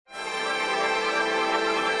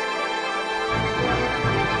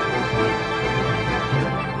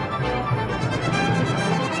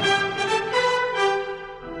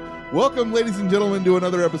Welcome, ladies and gentlemen, to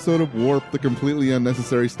another episode of Warp, the completely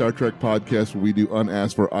unnecessary Star Trek podcast where we do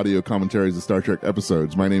unasked for audio commentaries of Star Trek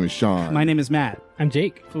episodes. My name is Sean. My name is Matt. I'm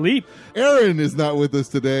Jake. Philippe. Erin is not with us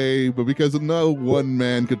today, but because no one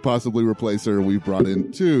man could possibly replace her, we've brought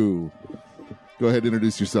in two. Go ahead and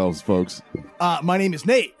introduce yourselves, folks. My name is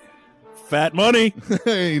Nate. Fat Money.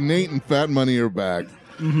 Hey, Nate and Fat Money are back.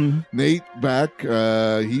 Mm-hmm. Nate back.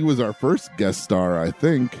 He was our first guest star, I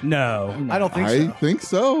think. No. I don't think I so. think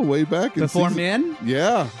so. Way back in Before season- men?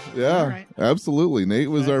 Yeah, right. absolutely.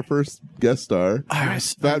 Nate was our first guest star.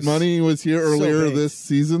 Fat Money was here so earlier big. this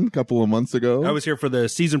season, a couple of months ago. I was here for the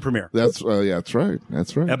season premiere, That's yeah, that's right.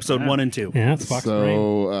 That's right. episode 1 and 2. Yeah, it's Fox and Rain.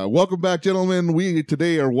 So, welcome back, gentlemen. We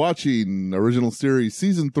today are watching original series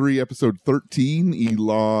season 3, episode 13,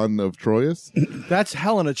 Elon of Troyes. That's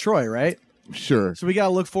Helena Troy, right? Sure. So we got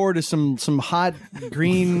to look forward to some hot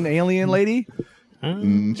green alien lady.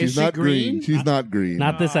 She's she not green? green. She's not green.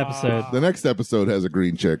 Not this episode. The next episode has a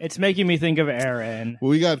green chick. It's making me think of Aaron. Well,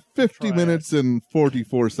 we got 50 Troyes. minutes and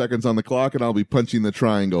 44 seconds on the clock, and I'll be punching the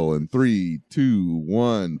triangle in 3, 2,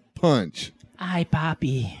 1, punch. Hi,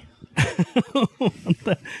 Poppy.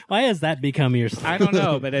 Why has that become your I don't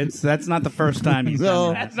know, but that's not the first time he's No,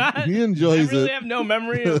 done that. That's not. he enjoys I really it. have no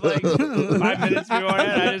memory of like 5 minutes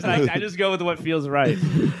beforehand. I just go with what feels right.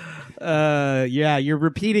 Yeah, you're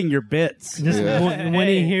repeating your bits. just Yeah. when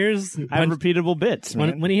he hears I have repeatable bits.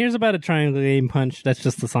 Man. when he hears about a triangle game punch, that's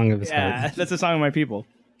just the song of his Yeah, heart. that's the song of my people.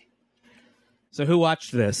 So who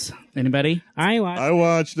watched this? Anybody? I watched I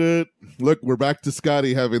watched it. Look, we're back to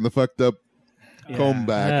Scotty having the fucked up comb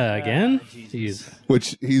back, again. Jeez.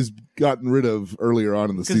 which he's gotten rid of earlier on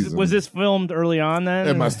in the season. Was this filmed early on then?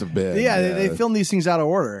 It must have been. Yeah, they filmed these things out of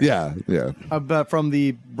order. Yeah, yeah. But from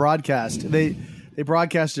the broadcast, they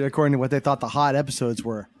broadcasted according to what they thought the hot episodes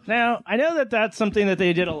were. Now, I know that that's something that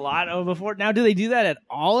they did a lot of before. Now, do they do that at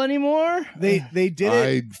all anymore? They did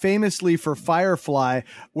it famously for Firefly,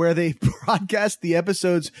 where they broadcast the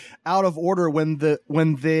episodes out of order when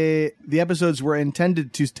the episodes were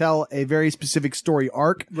intended to tell a very specific story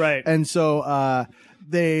arc. Right. And so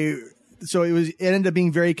it ended up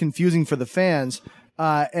being very confusing for the fans,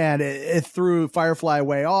 and it threw Firefly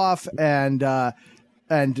way off, and Yeah.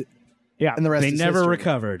 and the rest They is never history.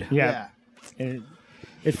 recovered. Yeah.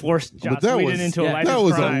 It forced Joss But that Whedon was into a life that of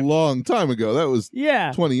was crime. a long time ago. That was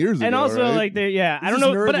 20 years ago. And also, right? like, I This don't is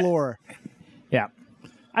know, nerd but lore. yeah,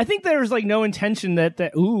 I think there was like no intention that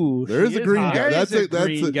ooh, there is she a green hot. guy. That's a a that's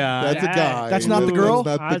green a guy. that's a guy. That's not the girl?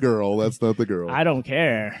 That's not the girl. That's not the girl. I don't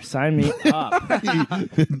care. Sign me up.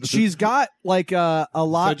 She's got like a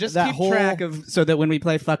lot. So just that keep whole track of so that when we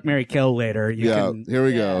play Fuck, Marry, Kill later, you Yeah. can. Here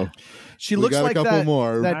we go. She We looks got a like couple that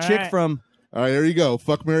more. that All chick right. from. All right, here you go.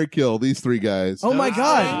 Fuck, marry, kill. These three guys. Oh my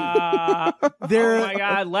god! They're Oh my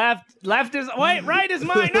God! Left is right is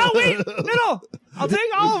mine. No, wait, middle. I'll take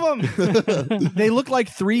all of them. they look like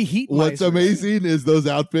three heat. What's mice. amazing is those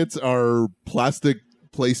outfits are plastic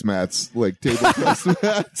placemats, like table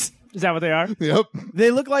placemats. Is that what they are? Yep.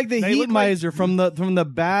 They look like the They heat look like- miser from the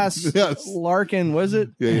Bass Yes. Larkin. Was it?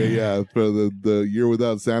 Yeah. For the year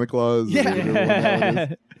without Santa Claus. or Yeah. whatever one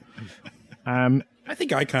that is. I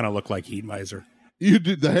think I kind of look like Heat Miser. You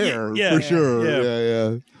did the hair Yeah. for sure.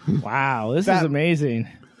 Yeah. Yeah. Wow, this Fat- is amazing.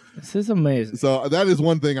 This is amazing. So that is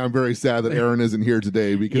one thing I'm very sad that Aaron isn't here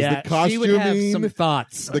today because Yeah, the She would have costuming, some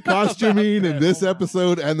thoughts. the costuming in this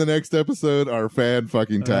episode and the next episode are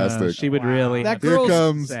fan-fucking-tastic. She would really. That Here girl's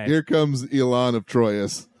comes Elon of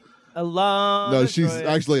Troyes. Alone. No, she's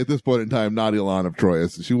actually at this point in time not Elon of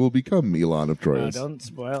Troyes. She will become Elon of No, Troyes. don't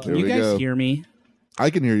spoil Here it. you we guys go. hear me? I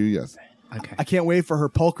can hear you, yes. Okay. I can't wait for her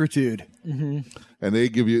pulchritude. And they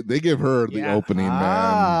give her the Yeah. opening, man.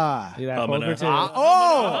 Ah, See that Humana. poker too?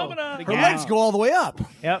 oh, Humana. her legs go all the way up.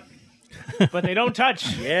 Yep. But they don't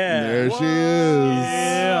touch. There she is.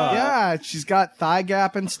 Yeah, she's got thigh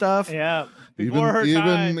gap and stuff. Yeah. Before her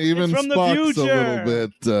time. Even It's from the Spock's future. a little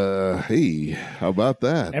bit. Hey, how about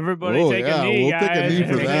that? Everybody oh, take yeah, a knee, we'll guys. take a knee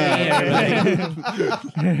for Take a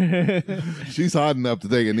knee. that. She's hot enough to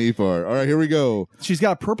take a knee for her. All right, here we go. She's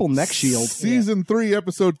got a purple neck shield. Season 3,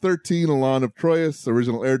 Episode 13, Elon of Troyes.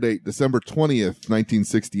 Original air date, December 20th,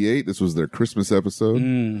 1968. This was their Christmas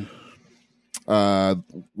episode.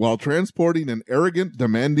 While transporting an arrogant,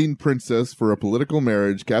 demanding princess for a political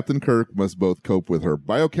marriage, Captain Kirk must both cope with her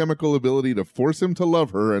biochemical ability to force him to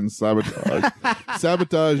love her and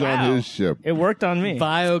sabotage on his ship. It worked on me.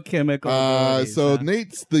 Biochemical. abilities, So huh?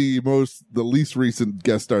 Nate's the least recent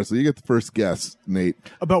guest star, so you get the first guess, Nate.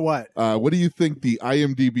 About what? What do you think the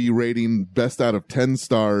IMDb rating, best out of 10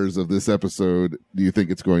 stars of this episode, do you think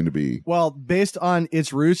it's going to be? Well, based on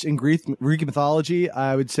its roots in Greek mythology,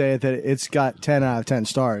 I would say that it's got 10 out of 10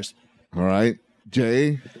 stars. All right,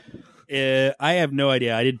 Jay. I have no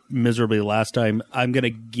idea. I did miserably last time. I'm gonna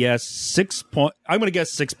guess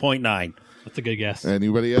 6.9. That's a good guess.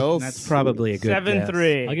 Anybody else? That's probably a good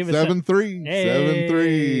 7-3. I'll give it 7-3. Hey.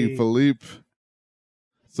 7-3. Philippe.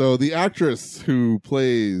 So the actress who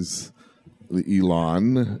plays the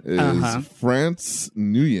Elon is France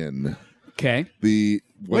Nguyen. Okay.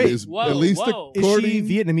 whoa, at least whoa. Is according she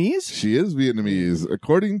Vietnamese? She is Vietnamese.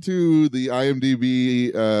 According to the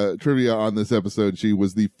IMDb trivia on this episode, she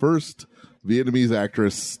was the first Vietnamese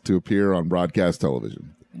actress to appear on broadcast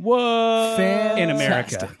television. Whoa. In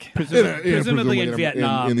America. Presumably in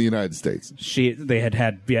Vietnam. In the United States. They had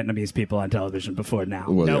Vietnamese people on television before now.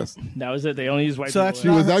 Well, Nope. yes. That was it. They only use white So people. She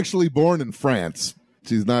was actually born in France.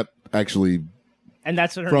 She's not actually and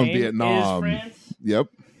that's what her from name Vietnam. is France? Yep.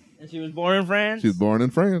 And she was born in France? She was born in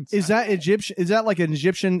France. Is that Egyptian? Is that like an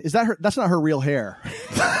Egyptian? Is that her? That's not her real hair.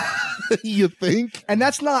 You think? And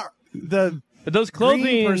that's not the. But those Green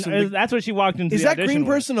clothing, person- that's what she walked into Is the that audition green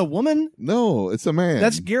with. person a woman? No, it's a man.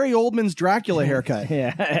 That's Gary Oldman's Dracula haircut.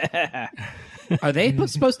 Yeah. Are they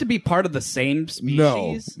supposed to be part of the same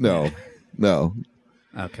species? no.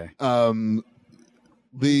 Okay.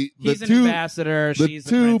 The He's an two ambassador. the She's a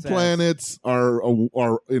two princess. planets are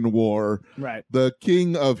in war. Right. The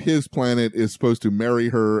king of his planet is supposed to marry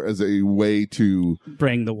her as a way to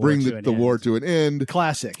Bring the war bring to an the end. war to an end.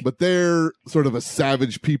 Classic. But they're sort of a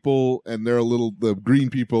savage people, and the green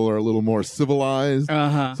people are a little more civilized.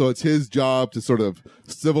 Uh-huh. So it's his job to sort of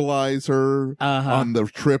civilize her on the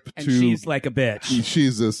trip And to. she's like a bitch.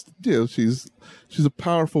 She's a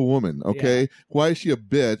powerful woman. Okay, why is she a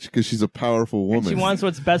bitch? Because she's a powerful woman. She wants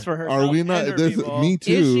what's best for her. Are we not? There's me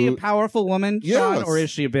too. Is she a powerful woman, Sean, Yes. or is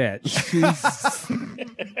she a bitch?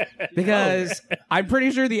 Because I'm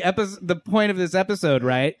pretty sure the point of this episode,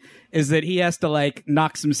 right, is that he has to like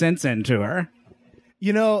knock some sense into her.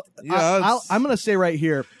 You know, Yes. I'm going to say right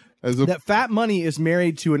here As a- that Fat Money is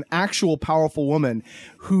married to an actual powerful woman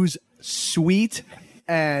who's sweet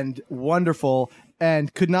and wonderful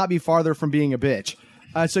and could not be farther from being a bitch.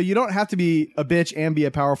 So you don't have to be a bitch and be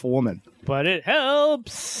a powerful woman. But it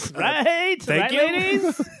helps, right? Thank right, you.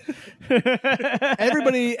 ladies?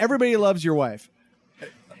 Everybody loves your wife,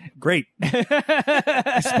 Great.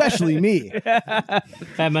 especially me.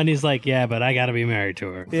 Fat Money's like, yeah, but I got to be married to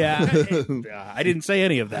her. Yeah. I didn't say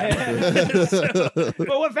any of that. But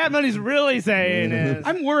what Fat Money's really saying is,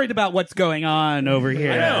 I'm worried about what's going on over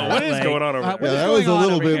here. I know. What is going on over what here? is Yeah, that was going a on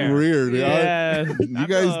little over bit here? weird. yeah, You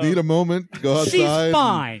guys need a moment. Go outside. She's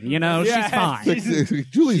fine, you know. Yeah. She's fine.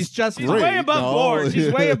 Julie's She's just she's great. way above No. board.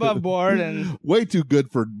 She's way above board, and way too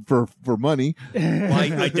good for money. Well,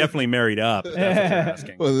 I definitely married up. If that's what you're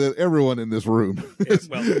asking. Well, then everyone in this room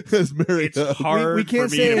well, is married It's up. hard we can't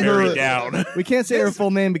for me say to marry her- down. We can't say her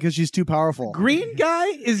full name because she's too powerful. Green guy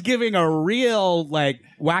is giving a real like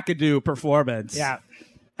wackadoo performance. yeah.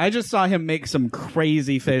 I just saw him make some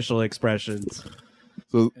crazy facial expressions.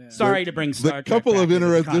 So Sorry to bring Star the Trek couple back of into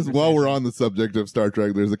the interesting. While we're conversation. on the subject of Star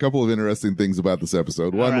Trek, there's a couple of interesting things about this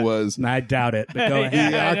episode. One right. was I doubt it, but go the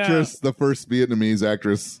ahead. I know. actress, the first Vietnamese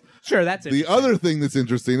actress. Sure, that's it. The other thing that's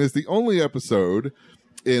interesting is the only episode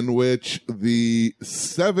in which the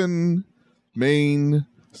 7 main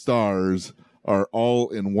stars are all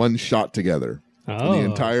in one shot together in Oh. the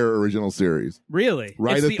entire original series. Really?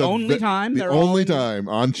 Right it's at the only time the they're only all... time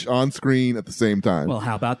on screen at the same time. Well,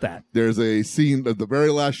 how about that? There's a scene at the very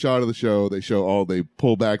last shot of the show. They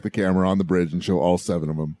pull back the camera on the bridge and show all 7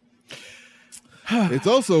 of them. It's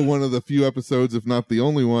also one of the few episodes, if not the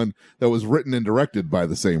only one, that was written and directed by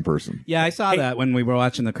the same person. Yeah, I saw that when we were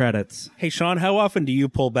watching the credits. Hey, Sean, how often do you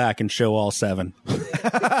pull back and show all 7?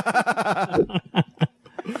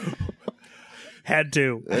 Had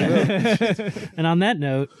to. And on that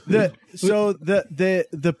note,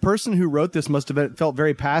 The person who wrote this must have felt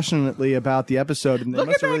very passionately about the episode, and they Look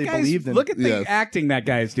must at have that really guy's. believed in Look it. at the Yes. acting that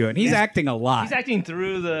guy's doing. He's acting a lot. He's acting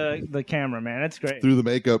through the camera, man. That's great. Through the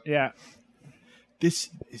makeup. Yeah. This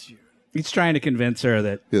is He's trying to convince her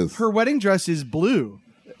that Yes. her wedding dress is blue,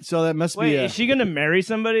 so that must Wait, be. is she gonna marry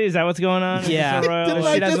somebody? Is that what's going on? Is Yeah. this a royal- Didn't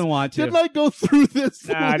I- doesn't want to. Didn't I go through this?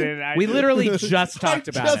 Nah, I didn't. we literally just talked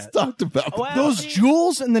about just it. talked about Well, Those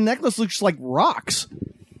jewels in the necklace look just like rocks.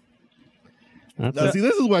 that's Now, see,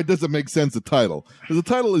 this is why it doesn't make sense, the title. Because the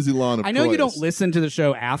title is Elon of I know you Troyes. don't listen to the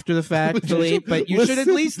show after the fact, Philippe, but you should at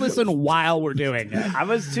Listen. least listen while we're doing it. I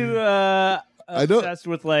was too don't- obsessed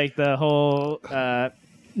with like the whole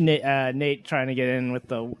Nate trying to get in with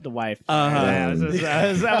the wife.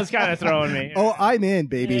 That was kind of throwing me. Oh, I'm in,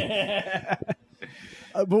 baby.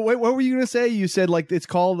 But wait, what were you going to say? You said like it's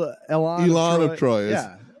called Elon Elon of Troyes.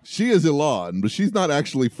 Yeah. She is Elon, but she's not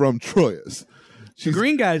actually from Troyes. The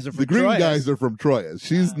green guys are from the green Troyes. guys are from Troyes.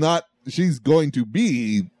 She's not. She's going to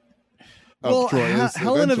be of Well, Troyes.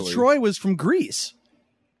 Helen of eventually. Troy was from Greece.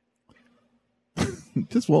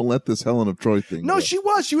 Just won't let this Helen of Troy thing. No, go. she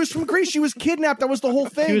was. She was from Greece. She was kidnapped. That was the whole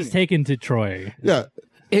thing. He was taken to Troy. Yeah.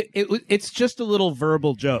 It's just a little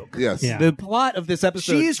verbal joke. Yes. Yeah. The plot of this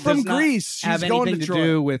episode She's from does not Greece. She's have going anything to to Troy.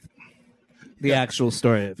 do with the actual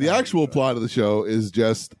story. Of The Helen. actual plot of the show is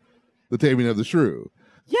just the taming of the shrew.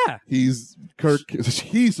 Yeah. Kirk.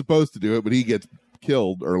 He's supposed to do it, but he gets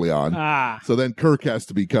killed early on. Ah. So then Kirk has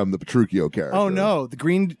to become the Petruchio character. Oh no, the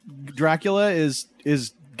green Dracula is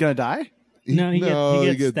gonna die. No, he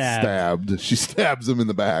gets stabbed. She stabs him in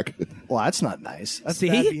the back. Well, that's not nice. That's See?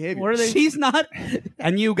 bad behavior. What are they? She's not.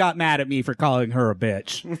 And you got mad at me for calling her a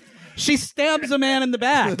bitch. She stabs a man in the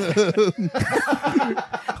back.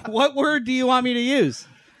 What word do you want me to use?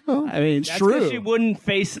 I mean, That's Shrew. 'cause she wouldn't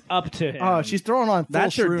face up to him. Oh, she's throwing on full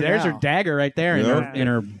that's her. shrew There's now. her dagger right there Yeah. in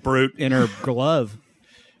her brute in her glove.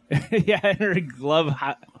 yeah, in her glove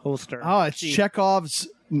holster. Oh, it's Chekhov's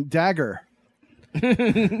dagger.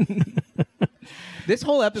 This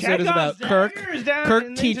whole episode is about Chekhov's Kirk. daggers down in Kirk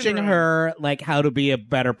the teaching room. her like how to be a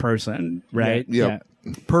better person, right? Yep.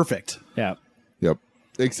 Perfect. Yeah. Yep.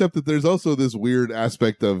 Except that there's also this weird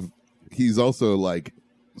aspect of he's also like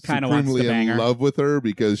Kinda wants to supremely bang in her. love with her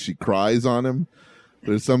because she cries on him.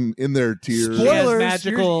 There's some in their tears. She has Spoilers.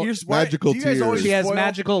 magical- magical do you guys always tears. She has spoil?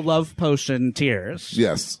 magical love potion tears.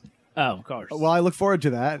 Yes. Oh, of course. Well, I look forward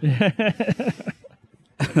to that.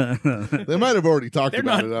 They might have already talked They're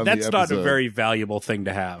about not. it on That's the not episode. a very valuable thing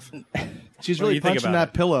to have. She's What do really you think punching about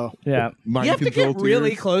that pillow. yeah. Mind You have to control get really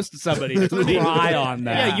tears. close to somebody to cry on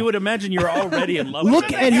that. Yeah, you would imagine you're already in love. Look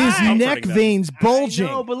with at them. his Comforting neck them. veins bulging.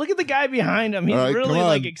 No, but look at the guy behind him. He's All right, really come on.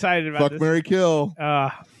 like excited about Fuck, this. Mary, kill.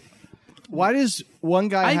 Why does one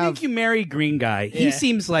guy I have? think you marry Green Guy. He Yeah.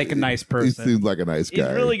 seems like a nice He person. seems like a nice He's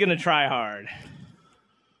guy. really gonna try hard.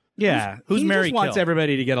 Yeah, Who's he Mary just wants Kill?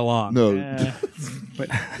 everybody to get along. No, Uh,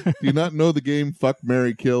 do you not know the game Fuck,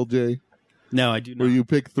 Mary, Kill, Jay? No, I do not. Where you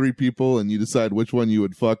pick 3 people and you decide which one you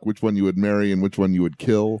would fuck, which one you would marry, and which one you would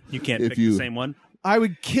kill. You can't if pick you the same one. I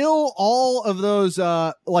would kill all of those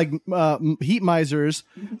heat misers.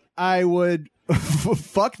 I would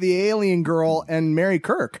fuck the alien girl and marry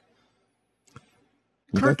Kirk.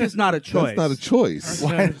 Kirk is not a choice. That's not a choice.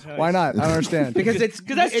 Why not? I don't understand. because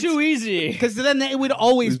that's too easy. Because then it would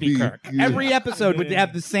always be It'd be- Kirk. Every episode would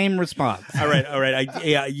have the same response. All right.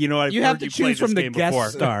 Yeah, you know what? I've You heard have to you play choose from this the game guest before.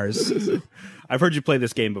 stars. I've heard you play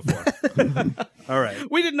this game before. All right.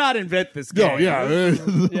 We did not invent this game. No, yeah.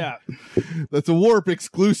 Yeah. That's a Warp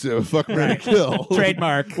exclusive. Fuck, Mary, Kill.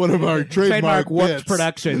 Trademark. One of our trademark Warped bits.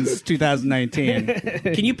 Productions 2019.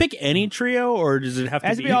 Can you pick any ttrio, or does it have to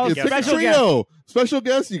Has to be be all You guest- pick a Special trio. Special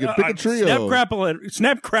guest. You can pick a trio.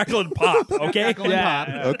 Snap, crackle, and pop. Okay.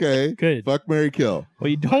 Yeah. Okay. Good. Fuck, Mary, Kill. Well,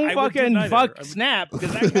 you I don't would do fucking neither. fuck Snap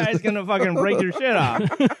because that guy's gonna fucking break your shit off.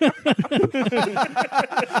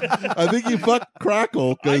 I think you fuck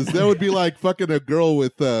Crackle because that would be like fucking a girl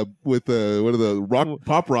with what are the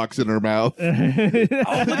pop rocks in her mouth. Oh,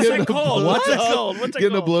 what's that called? What's that called? What's that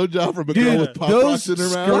Getting a called? blowjob from a girl with pop rocks in her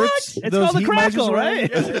mouth. It's those called a heat crackle, misers are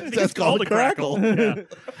right? wearing- That's called a crackle. Yeah.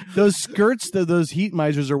 Those skirts that those heat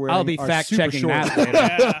misers are wearing. I'll be are fact super checking short.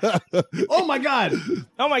 that later. Oh my god!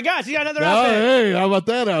 Oh my gosh, you got another Oh, outfit. hey, how about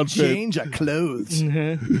that outfit? Change of clothes.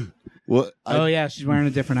 Well, Oh yeah, she's wearing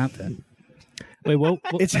a different outfit. Wait, what?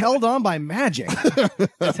 It's held on by magic.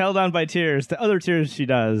 It's held on by tears. The other tears she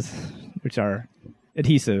does, which are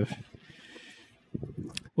adhesive.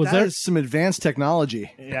 Was That there is some advanced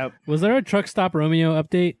technology. Yep. was there a Truck Stop Romeo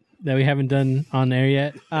update that we haven't done on air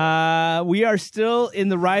yet? We are still in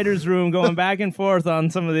the writers' room, going back and forth on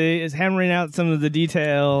some of the, is hammering out some of the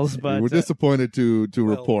details. But we're disappointed to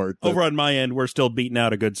report that Over on my end, we're still beating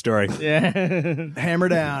out a good story. yeah, Hammer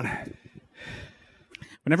down.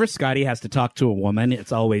 Whenever Scotty has to talk to a woman,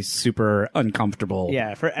 it's always super uncomfortable.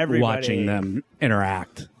 yeah, for everybody watching them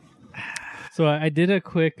interact. So I did a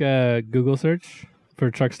quick Google search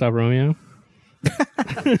for Truck Stop Romeo,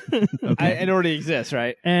 It already exists,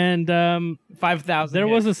 right? and 5,000. there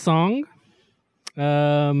was a song.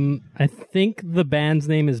 I think the band's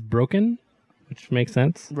name is Broken, which makes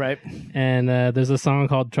sense. right. And there's a song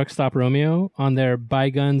called Truck Stop Romeo on their Buy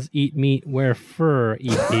Guns, Eat Meat, Wear Fur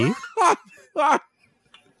EP.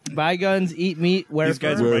 Buy guns, eat meat, wear These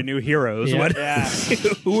guys fur. are my new heroes. Yeah. What? Yeah.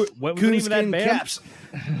 What was the name of that Coonskin band? caps.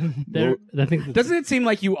 I think Doesn't it seem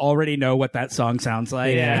like you already know what that song sounds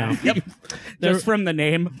like? Yeah. Yep. Just from the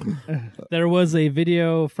name. there was a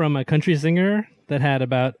video from a country singer that had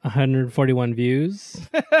about 141 views.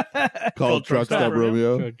 called Truck Stop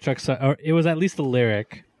Romeo. Truck Stop, or it was at least a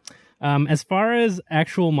lyric. As far as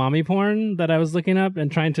actual mommy porn that I was looking up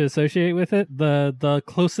and trying to associate with it, the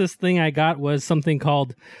closest thing I got was something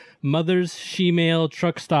called Mother's She-Male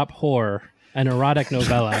Truck Stop Whore, an erotic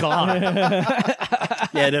novella.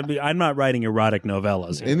 Yeah, I'm not writing erotic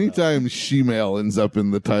novellas. Anytime she-male ends up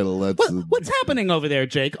in the title, that's What's happening over there,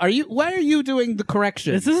 Jake? Why are you doing the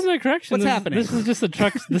correction? This isn't a correction. What's This- happening? This is just a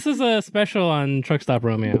truck. This is a special on Truck Stop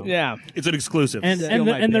Romeo. Yeah. It's an exclusive. And Steal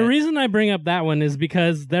my the bit. reason I bring up that one is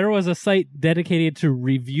because there was a site dedicated to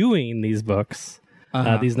reviewing these books,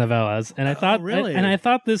 these novellas, and I thought really? I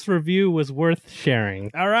thought this review was worth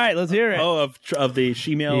sharing. All right, let's hear it. of the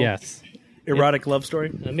she-male Yes. erotic love story.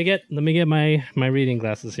 Let me get my reading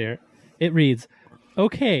glasses here. It reads,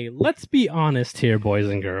 "Okay, let's be honest here, boys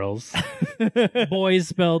and girls. Boys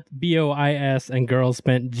spelled BOIS and girls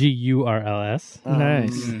spelled GURLS.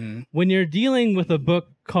 Nice. When you're dealing with a book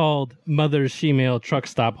called Mother's She-Male Truck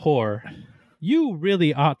Stop Whore, you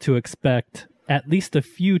really ought to expect at least a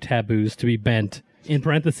few taboos to be bent, in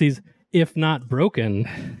parentheses, if not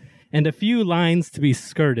broken, and a few lines to be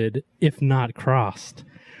skirted, if not crossed.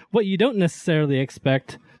 What you don't necessarily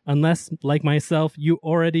expect, unless, like myself, you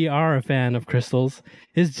already are a fan of Crystals,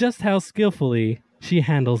 is just how skillfully she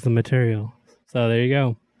handles the material." So there you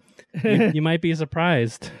go. You might be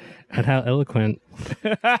surprised at how eloquent.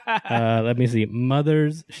 Let me see.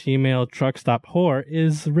 Mother's She-Male Truck Stop Whore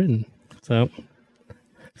is written. So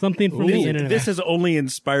something from the internet. This has only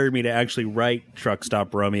inspired me to actually write Truck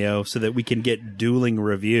Stop Romeo so that we can get dueling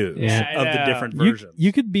reviews Yeah. of the different versions.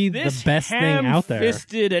 You could be This the best thing out there.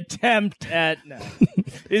 ham-fisted attempt at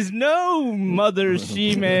is no Mother's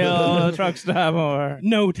She-Male truck stop whore.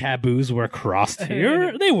 No taboos were crossed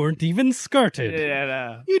here. They weren't even skirted. Yeah,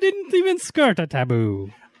 no. You didn't even skirt a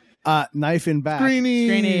taboo. Knife in back.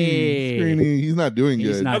 Screeny. He's not doing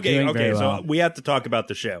He's good. not doing very so well. we have to talk about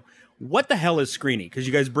the show. What the hell is Screeny? Because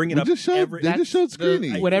you guys bring it They up just showed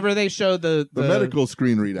Screeny. Whenever they show the medical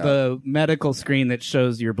screen readout. the medical screen that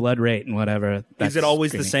shows your blood rate and whatever. Is it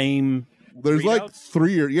always the same? There's like readouts?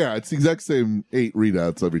 3 or it's the exact same 8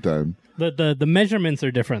 readouts every time. The measurements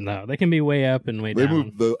are different though. They can be way up and way They down.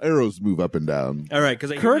 move the arrows move up and down. All right,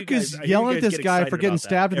 because Kirk is yelling at this guy for getting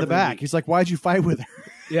stabbed in the back. He's like, "Why'd you fight with her?"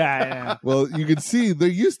 Yeah. Well, you can see they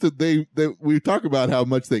used to they we talk about how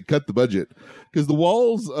much they cut the budget because the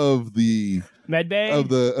walls of the Med bay. of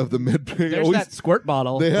the med bay There's always that squirt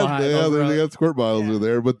bottle. they have behind- they over- have squirt bottles are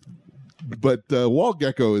there, but Wall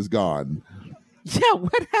Gecko is gone. Yeah,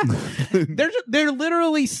 what happened? They're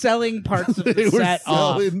literally selling parts of They the were set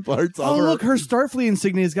off. selling parts Oh, off. look, her Starfleet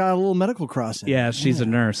insignia's got a little medical cross in it. Yeah, she's a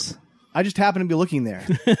nurse. I just happened to be looking there.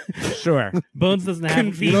 Sure. Bones doesn't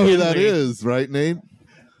have. You know who that is, right, Nate?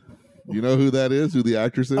 You know who that is? Who the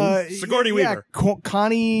actress is? Sigourney Weaver.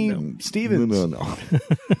 Connie Stevens. No.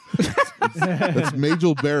 That's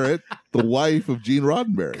Majel Barrett, the wife of Gene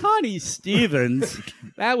Roddenberry. Connie Stevens.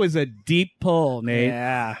 That was a deep pull, Nate.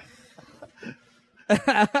 Yeah.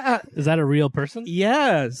 Is that a real person?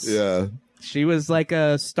 Yes. Yeah. She was like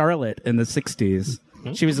a starlet in the 60s.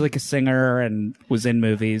 She was like a singer and was in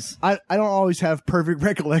movies. I don't always have perfect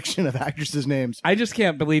recollection of actresses' names. I just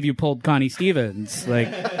can't believe you pulled Connie Stevens. Like,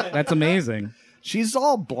 that's amazing. She's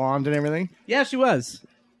all blonde and everything. Yeah, she was.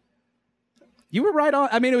 You were right on.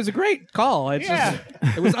 I mean, it was a great call. It's just,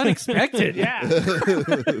 it was unexpected. Yeah.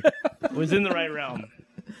 Was in the right realm.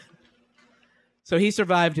 So he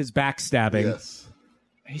survived his backstabbing. Yes.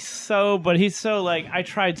 He's so like, I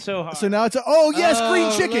tried so hard. So now it's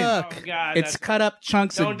green chicken. Look, Oh, God, it's that's- cut up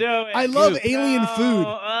chunks Don't of. do it. I love Dude. alien food.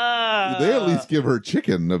 They at least give her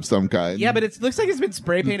chicken of some kind. Yeah, but it looks like it's been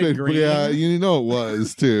spray painted green. Yeah, you know it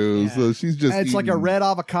was too. So she's just It's like a eating- red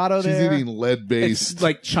avocado She's there. eating lead based. It's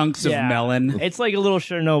like chunks of Yeah. melon. It's like a little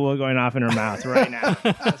Chernobyl going off in her mouth right now.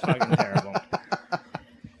 That's fucking terrible.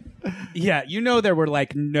 Yeah, you know there were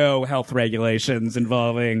like no health regulations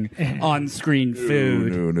involving on-screen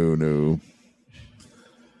food. No.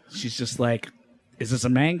 She's just like, is this a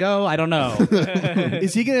mango? I don't know.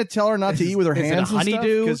 Is he going to tell her not to eat with her Is it a hands?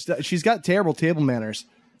 honeydew? Because she's got terrible table manners.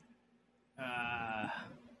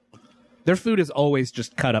 Their food is always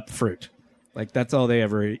just cut up fruit. Like that's all they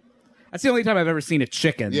ever eat. That's the only time I've ever seen a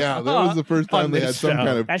chicken. Yeah, that was the first On time they this had some show.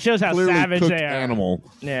 kind of That shows how clearly savage cooked they are. animal.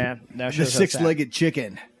 Yeah. That The shows how six-legged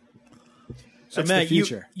chicken. So That's Matt, the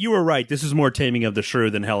future. you were right. This is more Taming of the Shrew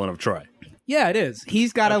than Helen of Troy. Yeah, it is.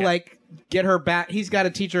 He's got to like get her back. He's got to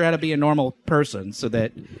teach her how to be a normal person so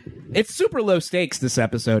that it's super low stakes this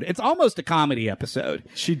episode. It's almost a comedy episode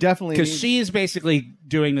She definitely because needs- she's basically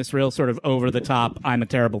doing this real sort of over the top I'm a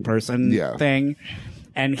terrible person Yeah. thing.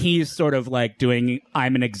 And he's sort of like doing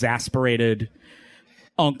I'm an exasperated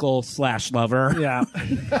uncle / lover. Yeah.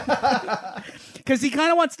 Because he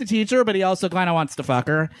kind of wants to teach her, but he also kind of wants to fuck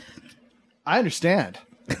her. I understand.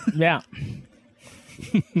 Yeah.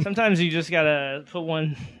 Sometimes you just gotta put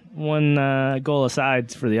one goal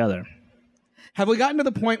aside for the other. Have we gotten to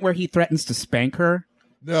the point where he threatens to spank her?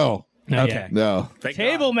 No. Not Okay. yet. No. Thank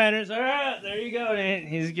Table manners. All right, there you go, Nate.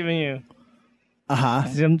 He's giving you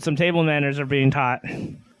Uh-huh. some table manners are being taught.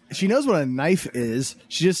 She knows what a knife is.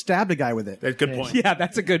 She just stabbed a guy with it. That's a good point. Yeah,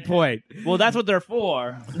 that's a good point. Well, that's what they're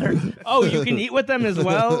for. Oh, you can eat with them as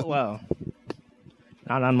well? Well,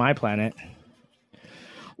 not on my planet.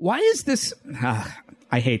 Why is this?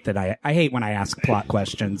 I hate that. I hate when I ask plot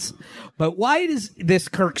questions. But why is this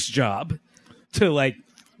Kirk's job to like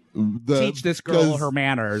teach this girl 'cause her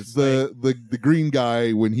manners? The green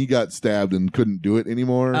guy, when he got stabbed and couldn't do it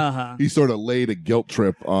anymore, Uh-huh. he sort of laid a guilt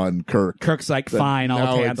trip on Kirk. Kirk's like, that fine, now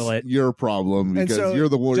I'll it's handle it. your problem And because so, you're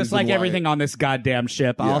the one. Just like everything on this goddamn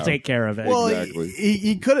ship, I'll Yeah. take care of it. Well, Exactly.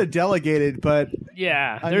 he could have delegated, but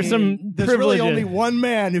Yeah, I there's mean, some there's really privileges. only one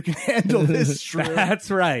man who can handle this shrew.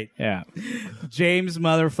 That's right, Yeah. James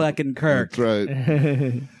motherfucking Kirk. That's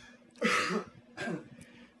right.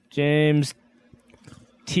 James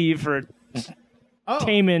T for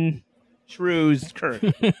Taman Shrews Kirk.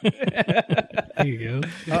 There you go.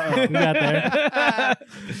 We got there.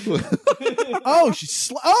 Oh,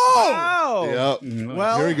 she's oh. Yep.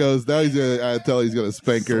 Well, Here he goes. Now he's gonna tell he's gonna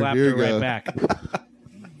spank her. Slapped Here her you go. right back.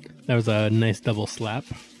 That was a nice double slap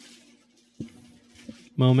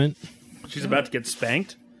moment. She's about to get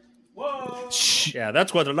spanked. Whoa! Yeah,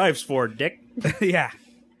 that's what the knife's for, Dick. Yeah.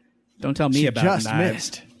 Don't tell me she about just knives.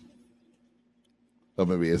 missed. Oh,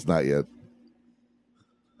 maybe it's not yet.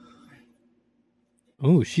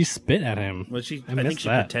 Oh, she spit at him. Well, I I think missed she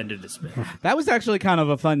that. pretended to spit. That was actually kind of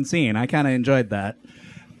a fun scene. I kind of enjoyed that.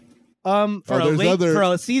 For there's for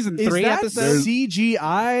a season Is 3 that episode.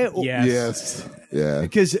 CGI? Yes. Yes. Yeah.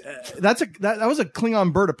 Because that was a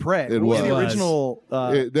Klingon bird of prey. It What was. the original.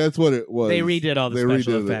 That's what it was. They redid all the They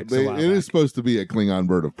special redid it. effects a while It is back. supposed to be a Klingon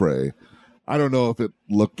bird of prey. I don't know if it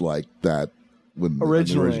looked like that when in the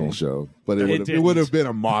Originally. original show, but It it would have been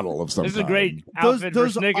a model of some This is a kind. great those outfit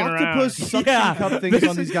those for sneaking octopus around. suction cup things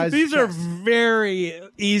on these guys. These are very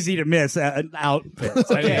easy to miss outfits.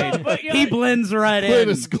 I mean, But, you know, he blends right Way in.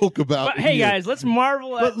 to skulk about. But hey, here. guys, let's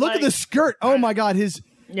marvel at. But look at the skirt. Oh my God, his.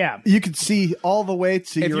 Yeah. You could see all the way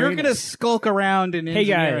to. If you're Uranus. going to skulk around in Hey,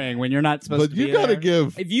 guys. engineering when you're not supposed But to be you got to there,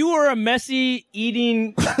 give. If you were a messy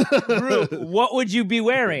eating group, what would you be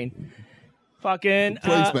wearing? Fucking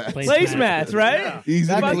Placemats. placemats, right? Easy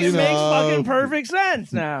to Fucking clean makes up. fucking perfect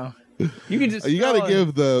sense now. You can just You got throw to it.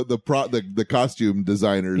 give the costume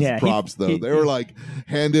designers Yeah, props though. They were like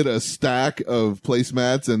handed a stack of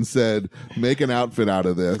placemats and said, "Make an outfit out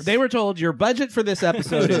of this." they were told your budget for this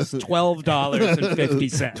episode is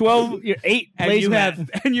 $12.50. 12, 8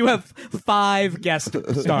 and you have 5 guest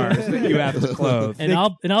stars that you have to clothe. And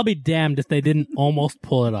I'll be damned if they didn't almost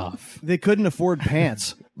pull it off. They couldn't afford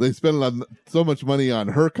pants. They spent so much money on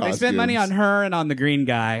her They costumes. spent money on her and on the green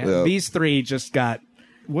guy. Yeah. These 3 just got.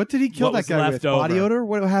 What did he kill What that was guy left with? Body over? odor?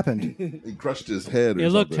 What happened? He crushed his head. Or It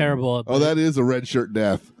looked something. terrible. Oh, that is a red shirt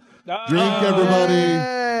death. Oh. Drink, everybody.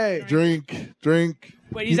 Hey! Drink.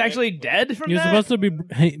 Wait, he's actually dead from He was that? supposed to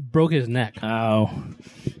be. He broke his neck. Oh.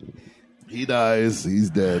 He dies. He's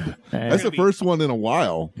dead. That's the first one in a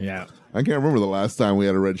while. Yeah. I can't remember the last time we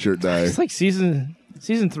had a red shirt die. It's like season 3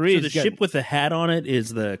 So is the good. ship with the hat on it is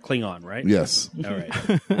the Klingon, right? Yes. All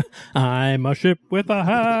right. I'm a ship with a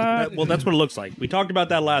hat. Well, that's what it looks like. We talked about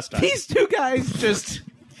that last time. These 2 guys just.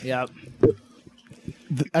 Yep.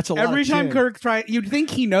 That's a lot Every of time chin. Kirk tries, you'd think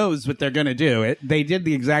he knows what they're going to do. They did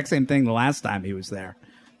the exact same thing the last time he was there.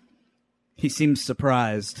 He seems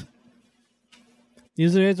surprised.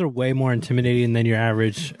 These guys are way more intimidating than your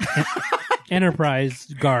average Enterprise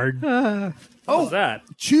guard. What's that?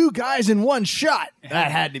 2 guys in one shot.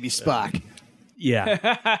 That had to be Spock.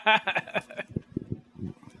 Yeah.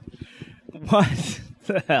 What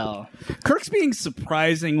the hell? Kirk's being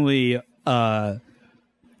surprisingly,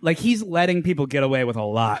 like he's letting people get away with a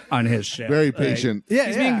lot on his ship. Very patient. Yeah,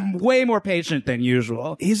 He's yeah. being way more patient than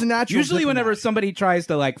usual. He's a natural. Usually, diplomat. whenever somebody tries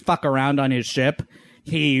to like fuck around on his ship,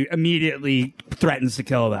 he immediately threatens to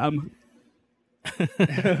kill them.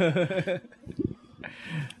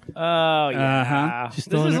 Oh yeah. Uh-huh. This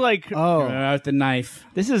throwing is her- like With the knife.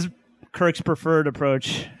 this is Kirk's preferred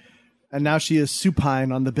approach. and now she is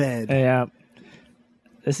supine on the bed. Yeah.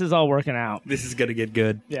 This is all working out. This is gonna get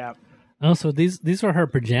good. Yeah. Oh, so these are her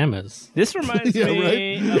pajamas. This reminds Yeah,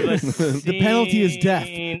 me of a scene The penalty is death.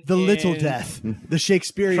 The little in death. The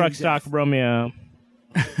Shakespearean Truck death. Stock Romeo.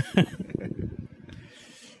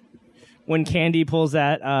 When Candy pulls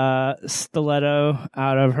that stiletto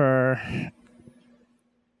out of her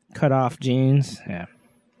cut off jeans. Yeah.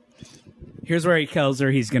 Here's where he tells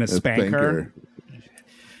her he's going to spank her.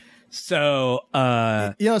 So,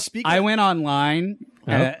 speaking. I went online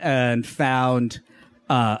and found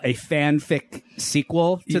a fanfic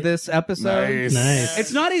sequel to this episode. Nice.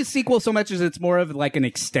 It's not a sequel so much as it's more of like an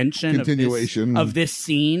extension Continuation. of this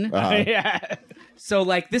scene. Yeah. So,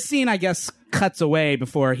 like, this scene, I guess, cuts away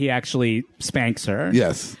before he actually spanks her.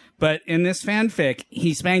 Yes. But in this fanfic,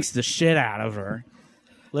 he spanks the shit out of her.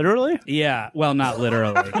 Literally? Yeah. Well, not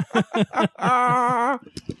literally. All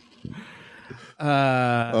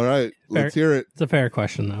right. Let's hear it. It's a fair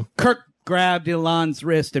question, though. Kirk grabbed Ilan's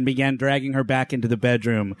wrist and began dragging her back into the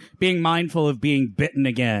bedroom, being mindful of being bitten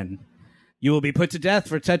again. You will be put to death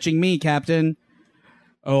for touching me, Captain.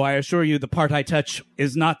 Oh, I assure you the part I touch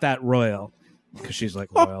is not that royal. Because she's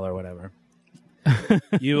like royal or whatever.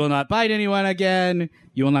 You will not bite anyone again.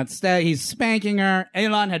 You will not stay. He's spanking her.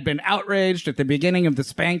 Ilan had been outraged at the beginning of the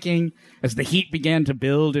spanking. As the heat began to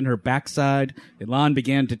build in her backside, Ilan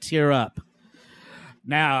began to tear up.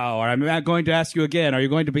 Now, I'm not going to ask you again. Are you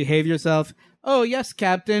going to behave yourself? Oh, yes,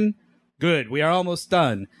 Captain. Good. We are almost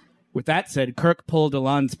done. With that said, Kirk pulled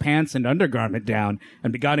Ilan's pants and undergarment down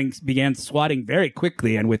and began swatting very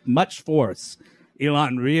quickly and with much force.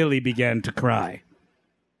 Ilan really began to cry.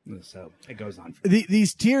 So it goes on.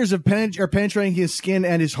 These tears are penetrating his skin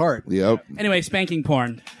and his heart. Yep. Anyway, spanking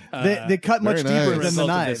porn. They cut much very deeper nice. than the Result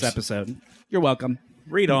of knives. this episode. You're welcome.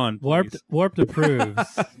 Read on. please. Warped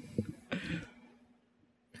approves.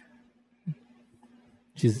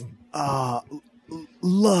 She's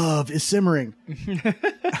Love is simmering.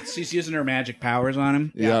 She's using her magic powers on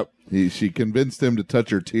him. Yep. She convinced him to touch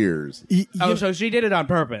her tears. So she did it on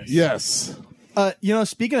purpose. Yes.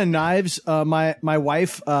 Speaking of knives, my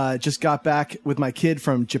wife just got back with my kid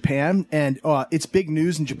from Japan, and it's big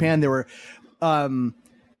news in Japan. There were,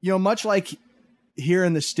 much like here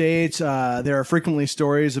in the States, there are frequently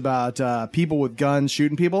stories about people with guns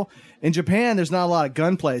shooting people. In Japan, there's not a lot of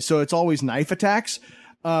gunplay, so it's always knife attacks.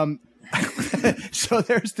 So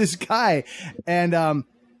there's this guy, and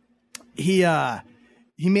he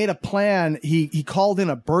made a plan. He called in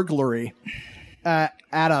a burglary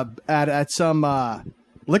at some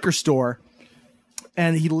liquor store,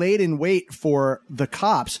 and he laid in wait for the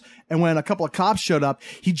cops. And when a couple of cops showed up,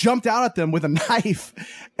 he jumped out at them with a knife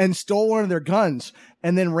and stole one of their guns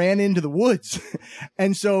and then ran into the woods.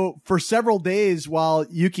 And so for several days while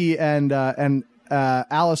Yuki and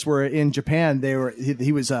Alice were in Japan, they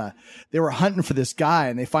were hunting for this guy,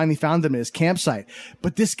 and they finally found him at his campsite.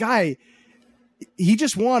 But this guy, he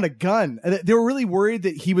just wanted a gun. They were really worried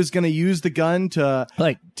that he was going to use the gun to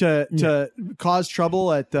cause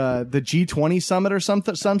trouble at the G20 summit or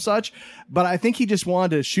some such. But I think he just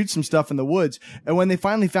wanted to shoot some stuff in the woods. And when they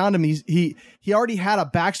finally found him, he already had a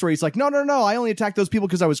backstory. He's like, no, I only attacked those people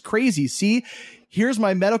because I was crazy. See, here's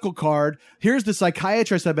my medical card. Here's the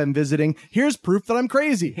psychiatrist I've been visiting. Here's proof that I'm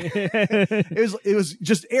crazy. It was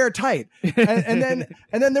just airtight. And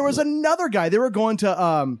then there was another guy. They were going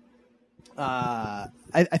to I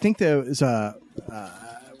think there was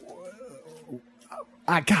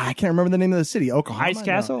I can't remember the name of the city. Oklahoma. Ice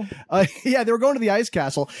Castle? Yeah, they were going to the Ice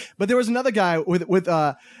Castle, but there was another guy with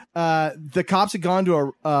the cops had gone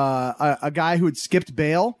to a guy who had skipped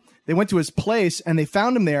bail. They went to his place and they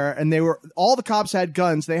found him there, and all the cops had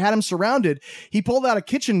guns. They had him surrounded. He pulled out a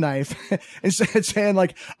kitchen knife and saying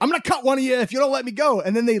like, "I'm going to cut one of you if you don't let me go."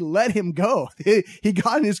 And then they let him go. He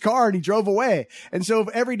got in his car and he drove away. And so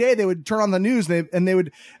every day they would turn on the news and they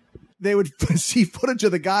would see footage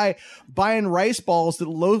of the guy buying rice balls at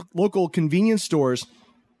local convenience stores.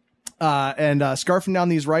 And scarfing down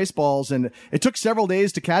these rice balls. And it took several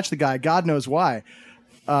days to catch the guy. God knows why.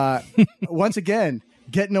 Once again,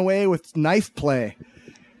 getting away with knife play.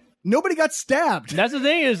 Nobody got stabbed. That's the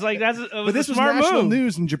thing is like But this was smart national move.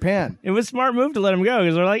 news in Japan. It was a smart move to let him go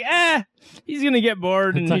because they're like, he's gonna get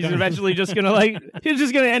bored and he's eventually just gonna he's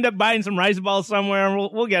just gonna end up buying some rice balls somewhere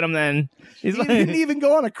and we'll get him then. He's He like, didn't even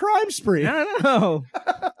go on a crime spree. I don't know.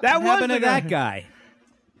 That What was happened the to that guy?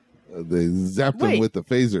 They zapped him Wait. with the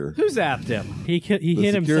phaser. Who zapped him? he hit The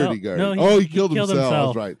himself. security guard. No, he killed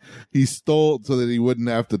himself. Right. He stole so that he wouldn't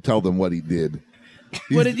have to tell them what he did.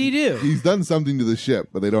 What did he do? He's done something to the ship,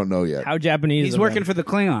 but they don't know yet. How Japanese. He's of working them. for the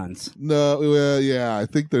Klingons. No, yeah, I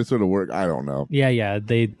think they're sort of work. I don't know. Yeah.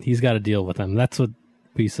 He's got to deal with them. That's what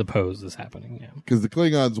we suppose is happening. Yeah. Because the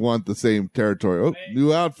Klingons want the same territory. Oh,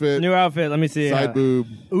 new outfit. New outfit. Let me see. Side boob.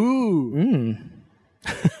 Ooh.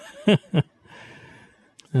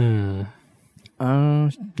 Yeah.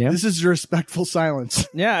 This is respectful silence.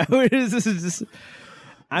 Yeah. This is just.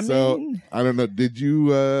 I So mean, I don't know. Did you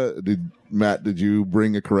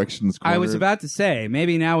bring a corrections corner? I was about to say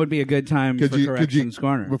maybe now would be a good time for corrections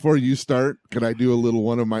corner. Before you start, can I do a little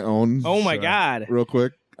one of my own? oh my God. Real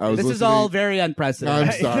quick. This is all very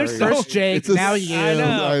unprecedented. I'm sorry. First Jake, It's a- now you. I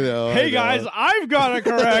know. I know. Hey guys, I've got a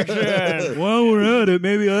correction. While we're at it,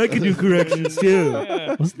 maybe I can do corrections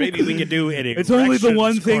too. Maybe we could do it. It's only the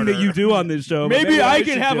one thing that you do on this show. but Maybe I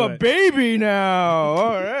can should have do a it. baby now.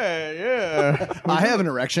 All right, yeah. I have an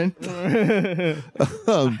erection.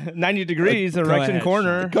 90 degrees, erection ahead,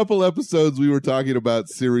 corner. A couple episodes we were talking about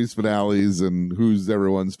series finales and who's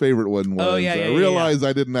everyone's favorite one was. Oh, yeah, I realized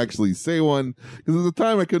I didn't actually say one because at the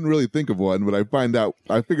time I couldn't really think of one, but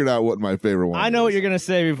I figured out what my favorite one I know was. what you're going to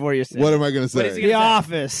say before you say What it. am I going to say? is he The gonna say?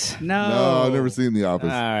 Office. No, I've never seen The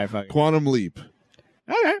Office. All right, fuck it. Quantum Leap.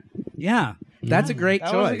 Okay. Yeah, that's a great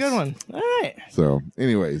That choice. was a good one. All right. So,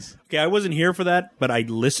 anyways, Okay, I wasn't here for that, but I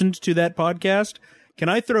listened to that podcast. Can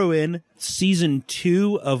I throw in season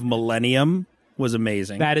 2 of Millennium was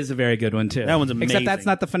amazing. That is a very good one too. That one's amazing. Except that's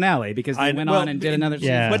not the finale because they went well, on and did another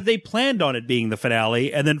season. Yeah. But they planned on it being the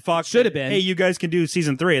finale, and then Fox Should have said, been. Hey, you guys can do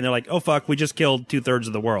season 3, and they're like, "Oh fuck, we just killed 2/3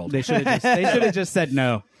 of the world." They should have just said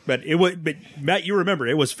no. But it was. But Matt, you remember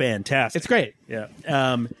it was fantastic. It's great. Yeah.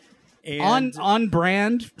 And, On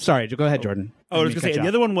brand. Sorry, go ahead, Jordan. Oh, I was going to say, and the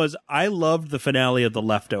other one was I loved the finale of The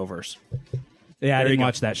Leftovers. Yeah, I There you didn't go.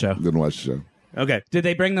 watch that show. didn't watch the show. Okay. Did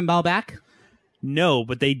they bring them all back? No,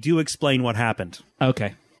 but they do explain what happened.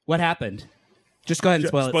 Okay. What happened? Just go ahead and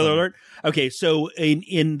spoil it. Spoiler for me. alert. Okay, so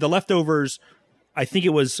in The Leftovers, I think it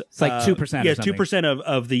was It's like 2% or Yeah, something. 2%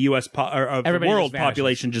 of the U.S. Or of the Everybody world just vanishes.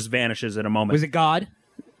 population just vanishes in a moment. Was it God?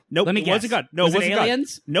 Nope, Let me it guess. wasn't God. No, Was it it wasn't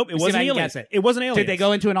aliens? God. Nope, it Let's see if wasn't I can aliens. guess it. It wasn't aliens. Did they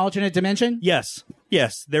go into an alternate dimension? Yes,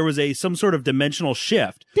 there was some sort of dimensional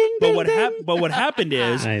shift. Ding, but ding, what ding. but what happened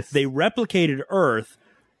is Nice. they replicated Earth,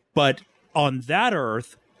 but on that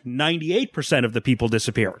Earth, 98% of the people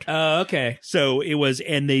disappeared. Oh, okay. So it was,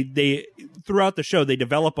 and they throughout the show they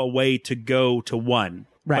develop a way to go to one,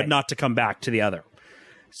 Right. but not to come back to the other.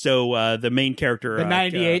 So the main character, The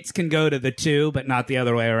 98s can go to the 2, but not the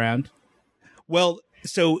other way around. well,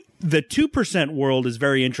 so the 2% world is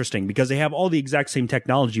very interesting because they have all the exact same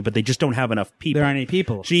technology, but they just don't have enough people. There aren't any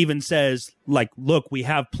people. She even says, like, look, we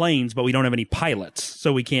have planes, but we don't have any pilots,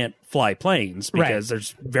 so we can't fly planes because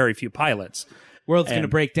there's very few pilots. World's going to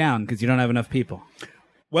and- break down because you don't have enough people.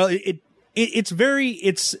 Well,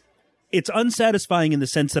 it's unsatisfying in the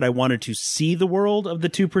sense that I wanted to see the world of the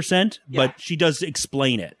 2%, but she does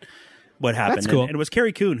explain it, what happened. That's cool. And it was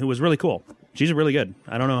Carrie Coon, who was really cool. She's really good.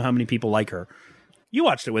 I don't know how many people like her. You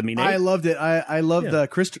watched it with me, Nate. I loved it. I loved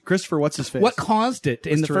Christopher. What's his face? What caused it?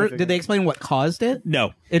 In the first, terrific. did they explain what caused it?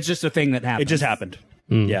 No, It's just a thing that happened. it just happened.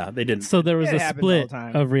 Yeah, they didn't. So there was It a happens all the split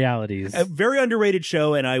time. of realities. A very underrated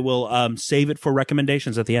show, and I will save it for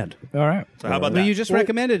recommendations at the end. All right. So how about Well, that? you just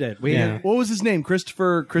recommended it. Yeah. What was his name?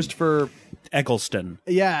 Christopher. Eccleston.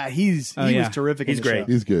 Yeah, he was terrific. He's in the great.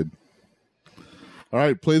 show. He's good. All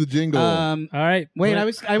right, play the jingle. All right. Wait, I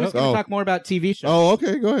was going to Oh. talk more about TV shows. Oh,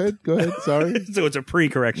 okay. Go ahead. Sorry. So it's a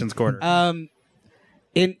pre-corrections corner.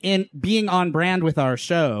 In being on brand with our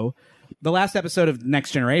show, the last episode of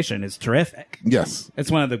Next Generation is terrific. Yes,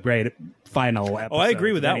 It's one of the great final episodes. oh, I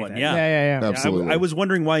agree with of that one. anything. Yeah. Yeah. absolutely. I was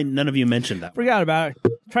wondering why none of you mentioned that. Forgot about it.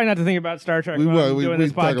 Try not to think about Star Trek we while I'm we doing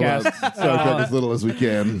this talk podcast. about Star Trek as little as we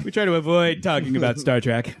can. We try to avoid talking about Star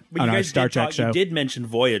Trek But on you our guys Star did Trek talk- show. You did mention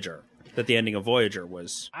Voyager. That the ending of Voyager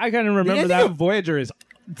was I kind of The remember ending that. of Voyager is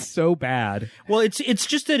so bad. well. It's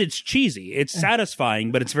just that it's cheesy. It's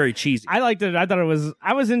satisfying, but it's very cheesy. I liked it. I thought it was.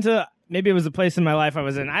 I was into. Maybe it was a place in my life I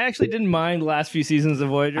was in. I actually didn't mind the last few seasons of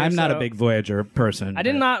Voyager. I'm not so a big Voyager person. I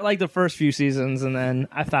did not like the first few seasons, and then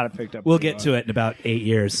I thought it picked up. We'll get to it in about 8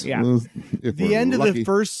 years. Yeah. If The we're end of lucky. the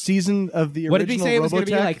first season of the original What did we say? It was going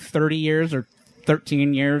to be Robotech? like 30 years or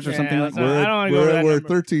 13 years or something like let's not- that. I don't wanna go over that We're number.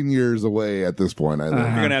 13 years away at this point. I think. We're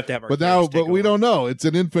gonna have to have our But now, guests take but we over. don't know. It's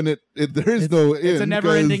an infinite. There is no end. It's a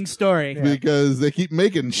never-ending story. because they keep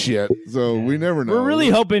making shit. So we never know. We're really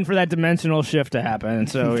hoping for that dimensional shift to happen,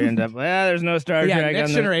 so we end up. There's no Star Yeah, Trek. Next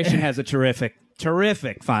on the- Generation has a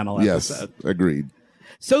terrific final Yes, episode. agreed.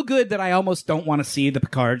 So good that I almost don't want to see the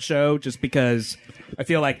Picard show just because I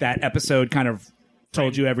feel like that episode kind of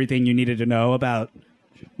told you everything you needed to know about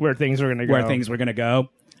where things were going to go. where things were going to go.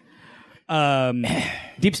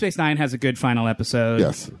 Deep Space Nine has a good final episode.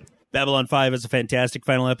 Yes. Babylon 5 is a fantastic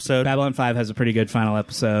final episode. Babylon 5 has a pretty good final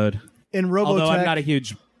episode. in Robotech. Although I'm not a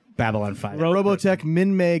huge Babylon 5. Robotech,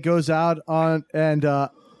 Min May goes out on and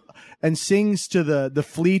and sings to the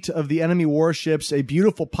fleet of the enemy warships a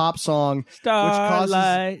beautiful pop song, Starlight, which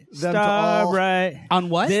causes them to all starbright. On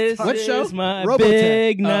what? This What is show? my Robotech.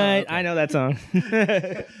 big night. I know that song.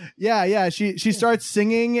 Yeah. She starts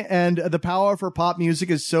singing, and the power of her pop music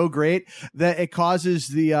is so great that it causes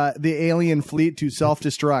the alien fleet to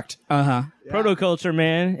self-destruct. Protoculture,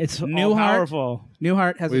 man. It's all Newhart? powerful.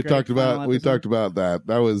 Newhart has. We a great talked final about episode. that.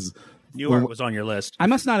 That was Newhart was on your list. I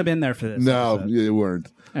must not have been there for this. no, episode. you weren't.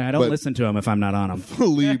 I don't but- listen to him if I'm not on him.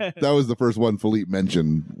 Philippe, that was the first one Philippe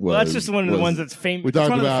mentioned. Well, that's just one of the ones that's famous. We talked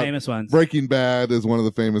one of the about famous ones. Breaking Bad is one of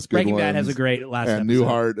the famous good Breaking ones. Bad has a great last and episode.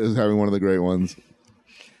 Newhart is having one of the great ones.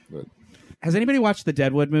 Has anybody watched the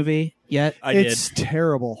Deadwood movie yet? I It's did.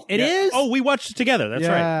 terrible. It is. Oh, we watched it together. That's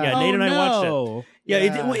Yeah. right. Yeah, Nate and I watched no. it. Yeah,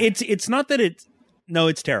 it's not that it. No,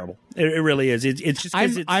 it's terrible. It really is. It's just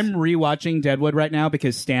because I'm rewatching Deadwood right now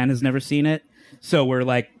because Stan has never seen it. So we're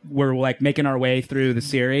making our way through the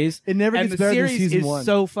series. It never and gets the better than series season is one.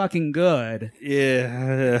 so fucking good.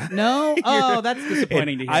 yeah. No, oh, that's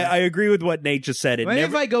disappointing to hear. I agree with what Nate just said. It Maybe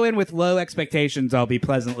never. if I go in with low expectations, I'll be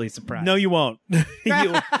pleasantly surprised. No, you won't.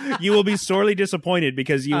 you will be sorely disappointed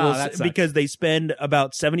because that sucks. because they spend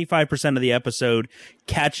about 75% of the episode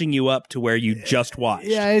catching you up to where you just watched.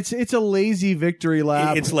 Yeah, it's a lazy victory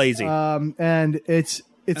lap. It's lazy. And it's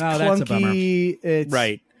that's a bummer. clunky. It's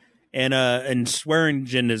Right. And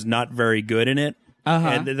Swearingen is not very good in it.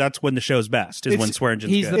 And that's when the show's best, is when Swearingen's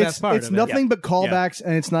he's good. the best part It's of it. nothing Yeah. but callbacks,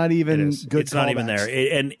 and it's not even It is. good. It's not even callbacks.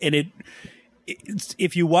 there. It's,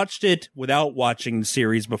 if you watched it without watching the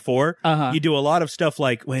series before, you do a lot of stuff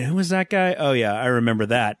like, wait, who was that guy? Oh yeah, I remember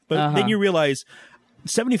that. But then you realize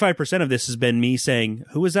 75% of this has been me saying,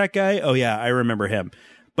 who was that guy? Oh yeah, I remember him,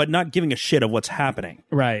 but not giving a shit of what's happening.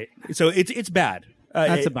 Right. So it's bad.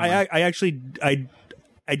 That's a bummer.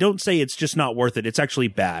 I don't say it's just not worth it. It's actually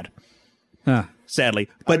bad. Huh. Sadly,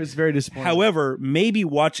 I but was very disappointed. however, maybe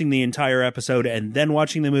watching the entire episode and then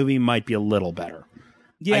watching the movie might be a little better.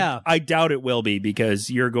 Yeah. I doubt it will be because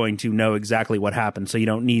you're going to know exactly what happened, so you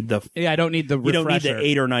don't need the I don't need the you don't need refresher. the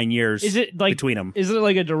 8 or 9 years Is it like between them. Is it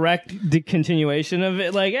like a direct continuation of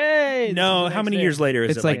it? Like, hey, No, this is how the many next years day. later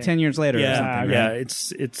is It's it? like 10 years later or yeah, something. yeah.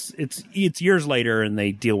 Right? It's years later, and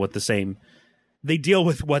they deal with the same. They deal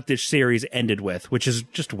with what this series ended with, which is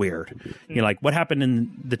just weird. You're like, what happened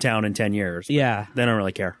in the town in 10 years? Yeah. They don't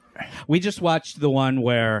really care. We just watched the one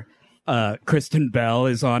where Kristen Bell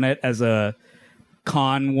is on it as a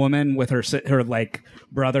con woman with her like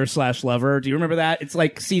brother / lover. Do you remember that? It's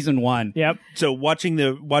like season 1. Yep. So watching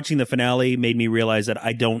the finale made me realize that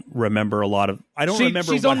I don't remember a lot of. I don't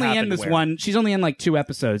remember. She's what only in happened this where. one. She's only in like 2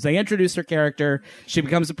 episodes. They introduce her character. She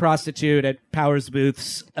becomes a prostitute at Powers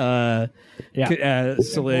Booth's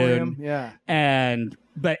saloon. Yeah. And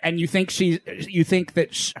you think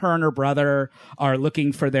her and her brother are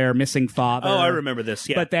looking for their missing father. Oh, I remember this.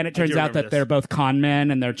 Yeah, But then I it turns do out remember that they're this. both con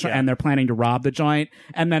men and they're planning to rob the joint,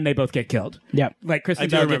 and then they both get killed. Yep. Like I Kristen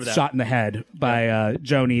do Bell remember gets that. shot in the head by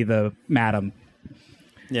Joni the madam.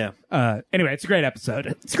 Yeah. Anyway, it's a great episode.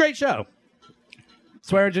 It's a great show.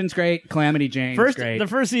 Swearingen's great. Calamity Jane's great. The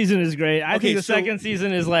first season is great. I Okay, think the so- second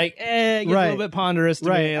season is like, it gets a Right. little bit ponderous to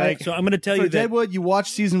Right. me. Like, So I'm going to tell For you that. Deadwood, you watch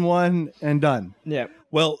season 1 and done. yeah.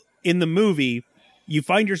 Well, in the movie, you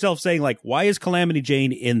find yourself saying like, "Why is Calamity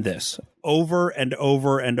Jane in this?" Over and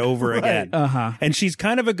over and over again. And she's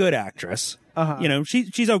kind of a good actress. You know,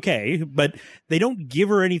 she's okay, but they don't give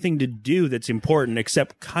her anything to do that's important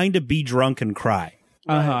except kind of be drunk and cry.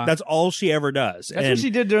 That's all she ever does. That's what she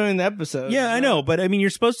did during the episode. Yeah, I know, but I mean, you're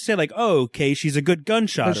supposed to say like, "Oh, okay, she's a good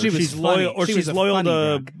gunshot, But she or was she's funny. loyal, or She she's was a loyal funny to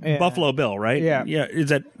drunk. Yeah. Buffalo Bill, right?" Yeah. yeah. Is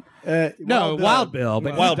that No, Wild Bill,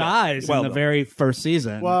 but Wild he Bill. dies Wild in the Bill. very first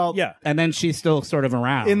season. Well, yeah? and then she's still sort of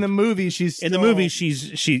around. in the movie, she's In the still- movie,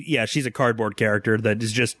 she's a cardboard character that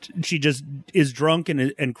is she just is drunk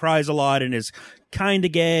and cries a lot and is kind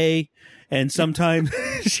of gay, and sometimes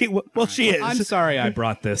she is. I'm sorry I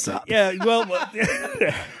brought this up. Yeah, well,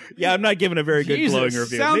 yeah, I'm not giving a very good glowing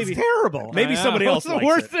review. Sounds maybe, terrible. Maybe somebody else What's the likes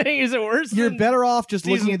worst it. thing? Is it worse? You're than- better off just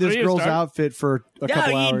Season looking at this 3 girl's start? outfit for a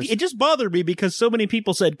couple hours. It just bothered me because so many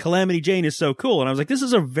people said Calamity Jane is so cool, and I was like, this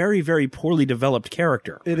is a very, very poorly developed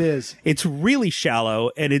character. It is. It's really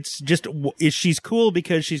shallow, and it's just she's cool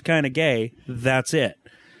because she's kind of gay. That's it.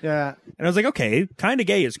 Yeah. And I was like, okay, kind of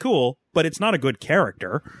gay is cool, but it's not a good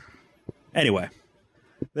character. Anyway,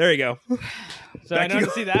 there you go. So I don't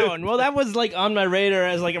see that one. Well, that was like on my radar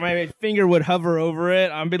as like my finger would hover over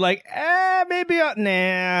it. I'd be like, maybe.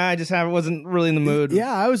 Nah, I just wasn't really in the mood.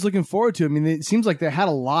 Yeah, I was looking forward to it. I mean, it seems like they had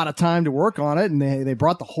a lot of time to work on it, and they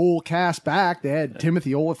brought the whole cast back. They had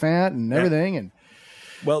Timothy Olyphant and everything. And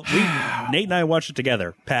Well, Nate and I watched it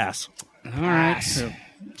together. Pass. All right.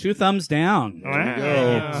 2 thumbs down.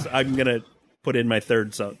 Go. I'm going to put in my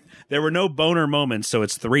third song. There were no boner moments, so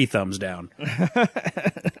it's 3 thumbs down. Did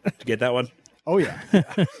you get that one? Oh yeah.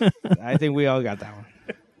 I think we all got that one.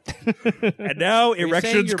 And now Are you saying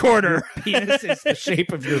Erections your- Corner. Your penis is the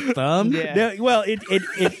shape of your thumb? Yeah. No, well,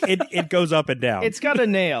 it goes up and down. It's got a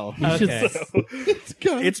nail. Okay.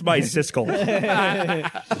 It's my siskel.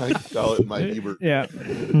 I call it my Ebert. Yeah.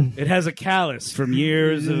 It has a callus from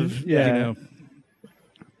years of, Yeah. you know.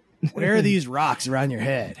 Where are these rocks around your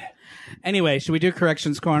head? Anyway, should we do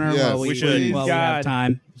Corrections Corner Yes, while we, we should. while we have God.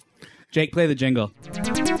 time? Jake, play the jingle.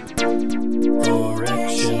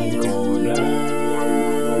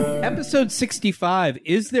 Episode 65,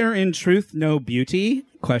 Is There in Truth No Beauty?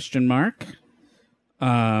 Question mark.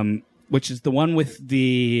 Which is the one with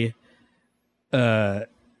the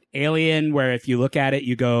alien where if you look at it,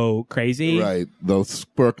 you go crazy. Right. Those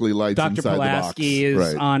sparkly lights Dr. inside the box. Pulaski is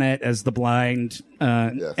right. on it as the blind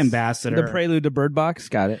ambassador. The prelude to Bird Box.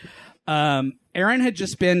 Got it. Erin had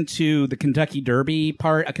just been to the Kentucky Derby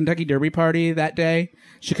party that day.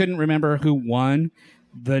 She couldn't remember who won.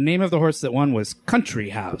 The name of the horse that won was Country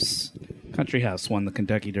House. Country House won the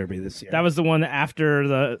Kentucky Derby this year. That was the one after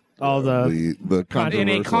the the in a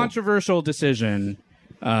controversial. controversial decision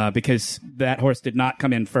because that horse did not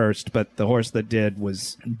come in first, but the horse that did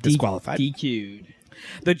was disqualified. DQ'd.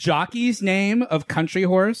 The jockey's name of Country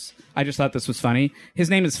Horse, I just thought this was funny. His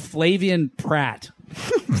name is Flavian Pratt.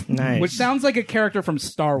 Nice. Which sounds like a character from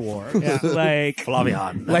Star Wars. Like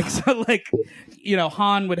Flavian. like you know,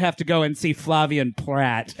 Han would have to go and see Flavian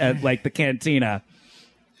Pratt at like the cantina.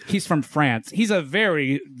 He's from France. He's a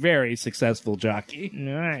very, very successful jockey.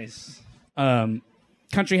 Nice.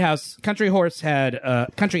 Country House had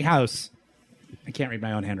Country House. I can't read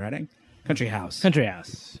my own handwriting. Country House. Country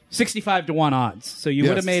House. 65-1 odds. So you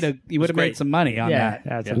would have made made great. some money on that.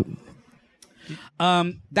 That's Yeah. it.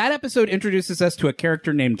 That episode introduces us to a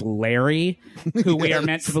character named Larry, who we are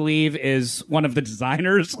meant to believe is one of the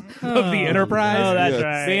designers of the Enterprise. Oh, that's Yes.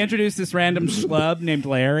 right. They introduce this random schlub named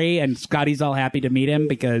Larry, and Scotty's all happy to meet him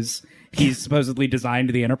because he's supposedly designed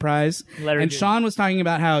the Enterprise. Larry and did. Sean was talking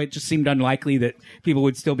about how it just seemed unlikely that people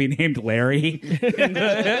would still be named Larry in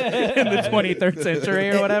the 23rd century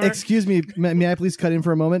or whatever. Excuse me, may I please cut in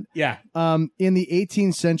for a moment? Yeah. In the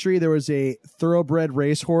 18th century, there was a thoroughbred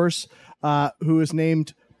racehorse who was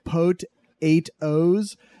named Pote 8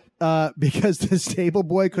 O's because the stable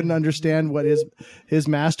boy couldn't understand what his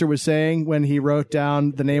master was saying when he wrote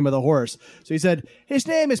down the name of the horse. So he said, his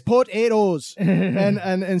name is Pote 8 O's.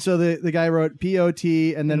 and so the guy wrote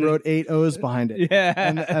P-O-T and then wrote 8 O's behind it. Yeah.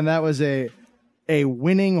 And that was a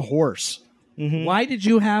winning horse. Why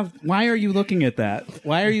are you looking at that?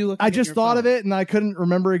 Why are you looking I at just your thought phone? of it and I couldn't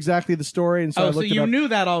remember exactly the story. And so I Oh, looked so it you up. knew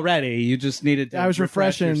that already. You just needed to I was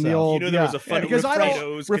refresh refreshing the yourself. old. You knew there was a funny because I don't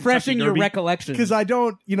Fredo's refreshing Kentucky your Derby. recollection. because I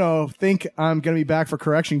don't think I'm going to be back for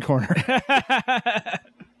correction corner.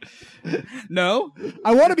 No,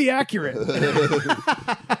 I want to be accurate.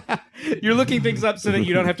 you're looking things up so that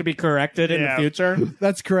you don't have to be corrected in the Yeah. future.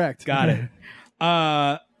 That's correct. Got it.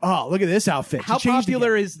 Oh, look at this outfit. How She changed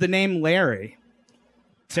popular again. is the name Larry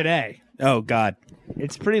today? Oh, God.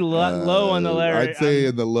 It's pretty low on the Larry. I'd say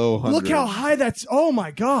in the low hundreds. Look how high that's. Oh my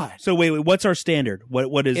god. So wait, what's our standard?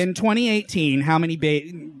 What is In 2018, how many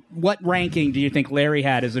what ranking do you think Larry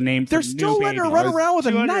had as a name for They're new still letting her babies? run around with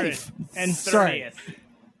a 200th knife. and 30th. Sorry.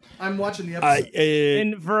 I'm watching the episode.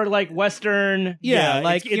 And for like Western. Yeah, Yeah,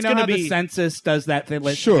 like it's you know gonna how the be- census does that thing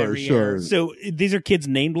list Sure, every sure. year? so these are kids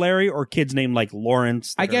named Larry or kids named like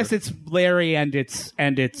Lawrence? I that guess are- it's Larry and it's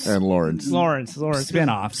and Lawrence. Lawrence.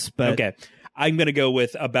 spin-offs, but okay. I'm going to go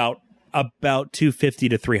with about 250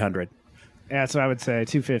 to 300. Yeah, that's what I would say.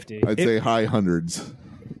 250. I'd say high hundreds,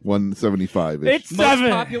 175. It's most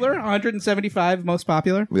 7. popular, 175 most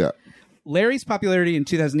popular. Yeah. Larry's popularity in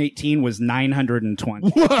 2018 was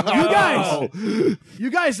 920. You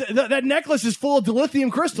guys, that necklace is full of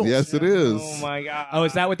dilithium crystals. Yes, it is. Oh my god. Oh,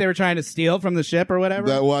 is that what they were trying to steal from the ship or whatever?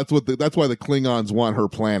 That's why the Klingons want her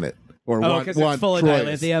planet. Or Oh, want 'cause it's full of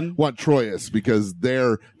Troyes. dilithium? Want Troyes because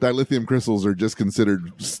their dilithium crystals are just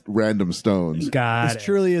considered random stones. God, This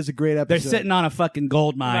truly is a great episode. they're sitting on a fucking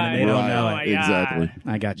gold mine and they don't Right. know Oh it. my God. Exactly.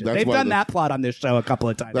 I got you. That's They've why done the- that plot on this show a couple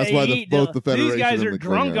of times. That's They why eat both the Federation These guys and are the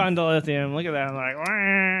drunk Klingon. on dilithium. Look at that. I'm like,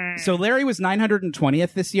 wah. So Larry was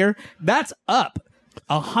 920th this year. That's up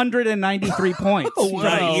 193 points from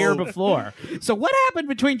the year before. So what happened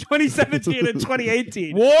between 2017 and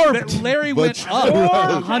 2018? Warped. Larry went up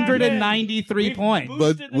 193 points.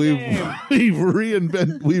 But we've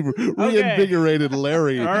reinvigorated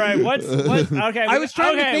Larry. All right, what's okay? I was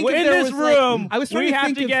trying to think if in there this was, like- room. I was trying we to have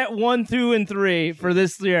think to of- get 1, 2, and 3 for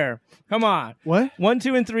this year. Come on, What? 1,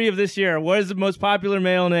 2, and 3 of this year. What is the most popular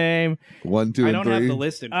male name? 1, 2, I and don't 3. have the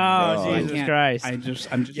list in front of me, Oh, so I Jesus can't- Christ. I'm just.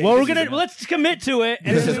 Well, let's commit to it,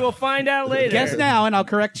 and then we will find out later. guess now, and I'll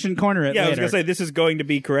correction corner it Yeah, I was later. gonna say this is going to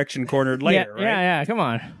be correction cornered later, right? Yeah. Come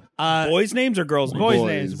on, Boys' names or girls'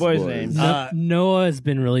 names? boys' names. Noah has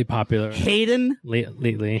been really popular Hayden,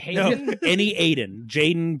 lately. No, any Aiden,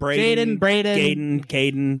 Jaden, Braden, Braden.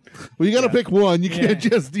 Caden. Well, you got to pick one. You can't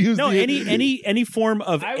just use No, the any form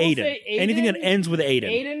of I will Aiden. say Aiden. Anything that ends with Aiden.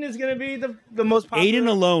 Aiden is going to be the most popular. Aiden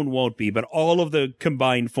alone won't be, but all of the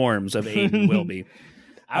combined forms of Aiden will be.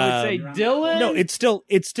 I would say Dylan. No, it's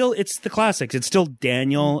the classics. It's still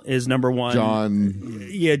Daniel is number one. John.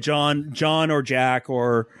 Yeah, John or Jack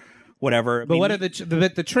or whatever. but what are the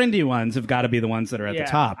trendy ones? Have got to be the ones that are at Yeah, the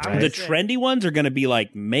top, I right? would the trendy ones are going to be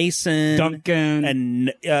like Mason, Duncan.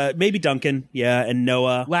 and maybe Duncan, yeah, and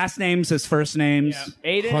Noah. Last names as first names.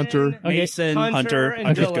 Aiden, Hunter. Mason, Hunter. and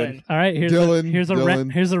Hunter's Dylan. good. All right, here's Dylan.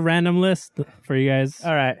 here's a random list for you guys.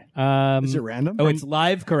 All right. Is it random? Oh, it's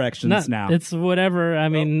live corrections now. It's whatever. I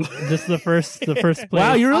mean, just the first place.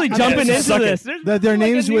 Wow, you're really jumping into suck it. this. Their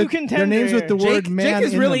names with the word man. Jake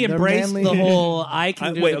has in really them. They're embraced manly. the whole I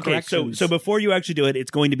can do Wait, the okay. corrections. So before you actually do it,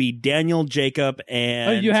 it's going to be Daniel, Jacob, and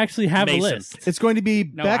Oh, you actually have Mason. a list. It's going to be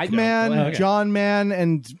No, I don't. Beckman, Okay. John Man,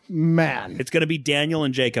 and Man. It's going to be Daniel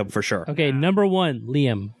and Jacob for sure. Okay, number 1,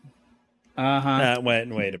 Liam. Wait a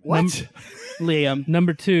minute. What? Liam.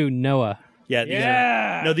 Number 2, Noah.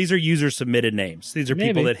 Yeah, these are user submitted names. These are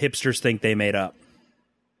people Maybe. that hipsters think they made up.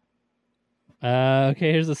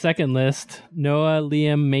 Okay, here's the second list: Noah,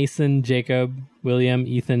 Liam, Mason, Jacob, William,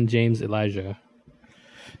 Ethan, James, Elijah.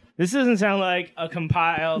 This doesn't sound like a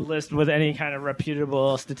compiled list with any kind of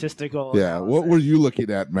reputable statistical. Yeah. What were you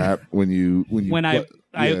looking at, Matt, when you When I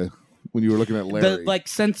when you were looking at Larry? The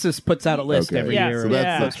census puts out a list Okay. every Yeah, year. so of that's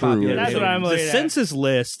yeah. the true. popular That's what I'm The looking at. census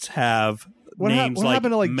lists have names what like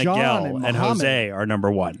happened to, like, Miguel John and and Muhammad? Jose are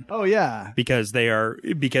number one Oh yeah. because there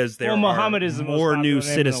Well, Muhammad are is the most more popular new name in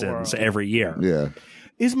the citizens world. every year. Yeah.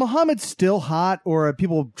 Is Muhammad still hot, or are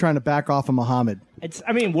people trying to back off of Muhammad?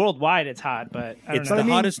 I mean, worldwide it's hot, but I don't It's know. the I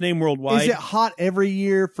mean, hottest name worldwide. Is it hot every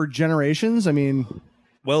year for generations? I mean,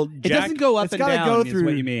 Well, It Jack, doesn't go up it's and gotta down. go Is through-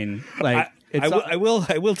 what you mean? Like I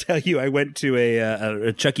will tell you. I went to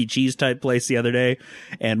a Chuck E. Cheese type place the other day,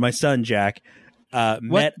 and my son Jack met.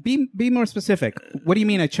 What? Be more specific. What do you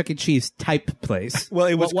mean a Chuck E. Cheese type place? Well,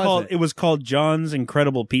 it was What called it? was called John's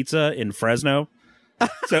Incredible Pizza in Fresno.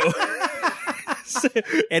 So,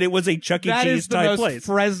 and it was a Chuck E. That Cheese is the type most place.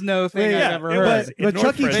 Fresno thing Yeah, I've ever it heard. was. but In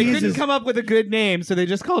Chuck E. North They Cheese couldn't is come up with a good name, so they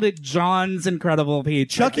just called it John's Incredible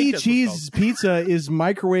Pizza. Chuck E. that's what it's Cheese pizza is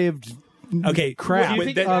microwaved. Okay, crap. you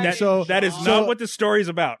think that is not what the story's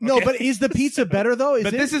about. No, okay? but is the pizza better though?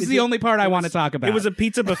 But this is the only part I want to talk about. it was a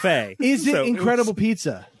pizza buffet. Is it So incredible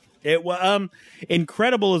pizza? It was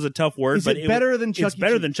incredible is a tough word, Is but it better than Chuck It's E.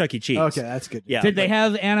 better Cheese? than Chuck E. Cheese. Okay, that's good. Yeah. Did they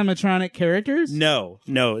have animatronic characters? No.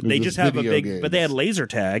 They was just a have a video big. games. But they had laser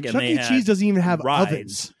tag, and Chuck they E. had Cheese doesn't even have rides.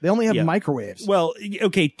 ovens. They only have Yeah. microwaves. Well,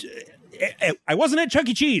 okay. I wasn't at Chuck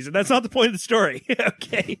E. Cheese, and that's not the point of the story.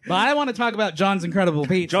 Okay. But I want to talk about John's Incredible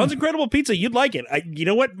Pizza. John's Incredible Pizza, you'd like it. You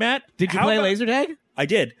know what, Matt? Did you How play about- laser tag? I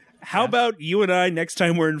did. How about you and I, next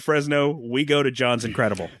time we're in Fresno, we go to John's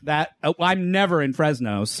Incredible? I'm never in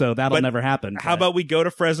Fresno, so that'll But never happen. How about we go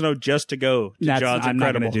to Fresno just to go to John's I'm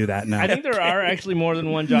not Incredible? going to do that. No. I think there are actually more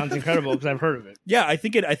than one John's Incredible because I've heard of it. Yeah, I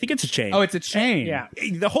think it's a chain. Oh, it's a chain. Yeah.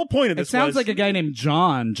 The whole point of It this sounds was, like a guy named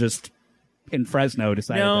John just in Fresno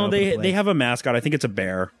decided. to no, open a they place. have a mascot. I think it's a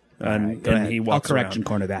bear, and he I'll walks correction around.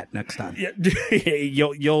 corner that next time. Yeah,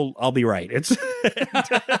 I'll be right. It's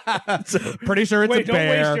Pretty sure it's Wait, a don't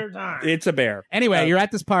bear. waste your time. it's a bear. Anyway, you're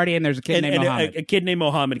at this party and there's a kid And, named and Mohammed. a kid named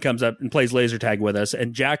Mohammed comes up and plays laser tag with us,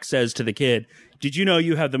 and Jack says to the kid, "Did you know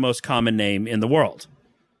you have the most common name in the world?"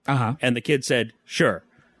 Uh-huh. And the kid said, "Sure."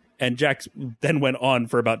 And Jack then went on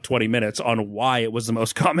for about 20 minutes on why it was the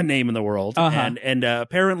most common name in the world. Uh-huh. And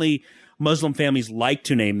apparently Muslim families like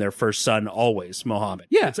to name their first son always Mohammed.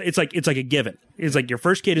 Yeah. It's like a given. It's like your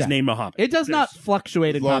first kid is named Muhammad. It does not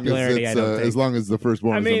fluctuate in popularity, I don't think. as long as the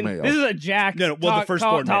firstborn I is mean, a male. this is a Jack. No, well, the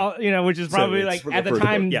firstborn male. which is probably it's like at the first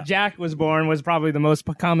time born. Yeah. Jack was born was probably the most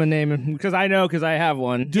common name because I have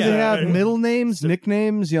one. Do they have middle names,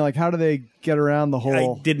 nicknames? Like how do they get around the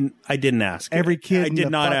whole? I didn't ask. Every kid I in did the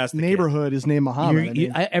not ask the kid. neighborhood is named Muhammad.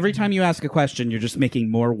 Every time you ask a question, you're just making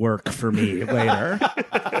more work for me later.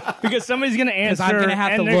 because somebody's gonna answer. I'm going to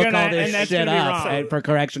have and to they're look gonna, all and this that's shit gonna be up wrong. for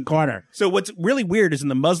Correction Corner. So what's really weird is in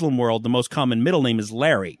the Muslim world, the most common middle name is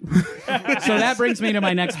Larry. So that brings me to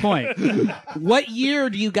my next point. What year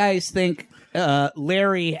do you guys think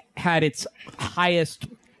Larry had its highest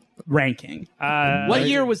ranking? What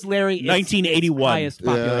year was Larry its 1981. highest yeah,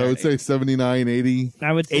 popularity? I would say 79, 80.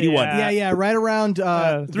 I would say 81. yeah, right around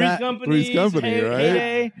Three's Company, Three's Company, right?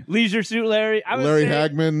 Heyday, Leisure Suit Larry. I would Larry say,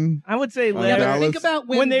 Hagman. I would say Yeah, Larry. but Yeah, Dallas. think about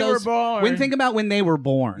When they were those- born. Think about when they were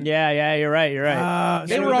born. Yeah, you're right. You're right.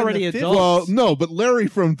 They so were in the already 50s? adults. Well, no, but Larry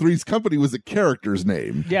from Three's Company was a character's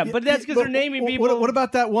name. yeah, but that's because they're naming people. What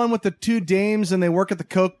about that one with the two dames and they work at the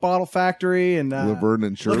Coke bottle factory and Laverne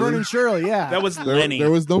and Shirley. Laverne and Shirley, yeah. That was There, Lenny.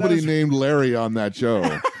 there was nobody named Larry on that show.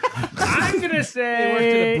 I'm gonna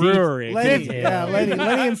say brewery. Lenny, Lenny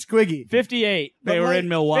and Squiggy. 58. They were in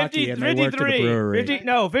Milwaukee 50, and they worked at a 53, brewery.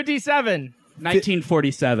 57.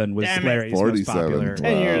 1947 was Damn it. Larry's most 47. popular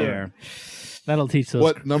 10 years. year. That'll teach those.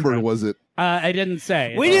 What number was it? I didn't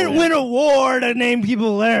say. We didn't win a war to name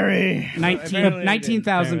people Larry.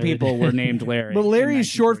 19,000 people were named Larry. But in Larry's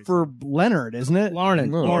short 1947. for Leonard, isn't it?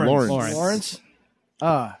 Lawrence. No, Lawrence. Lawrence.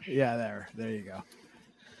 Lawrence? Yeah, there you go.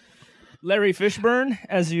 Larry Fishburne,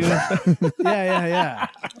 as you. Yeah.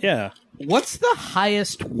 yeah. What's the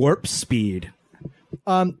highest warp speed?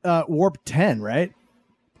 Warp 10, right?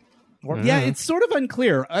 Yeah, it's sort of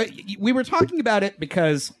unclear. We were talking about it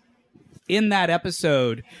because in that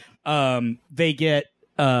episode, they get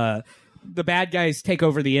the bad guys take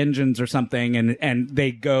over the engines or something, and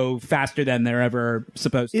they go faster than they're ever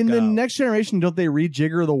supposed to In go. the next generation, don't they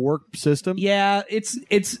rejigger the warp system? Yeah,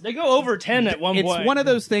 it's They go over 10 at one point. one of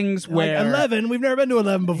those things where 11. We've never been to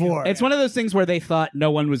 11 before. it's one of those things where they thought no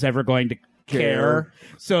one was ever going to care.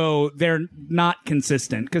 So they're not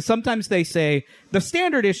consistent. Because sometimes they say the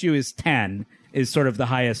standard issue is 10 is sort of the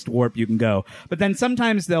highest warp you can go. But then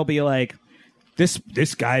sometimes they'll be like, this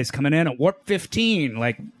guy's coming in at warp 15.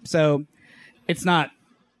 Like, so it's not,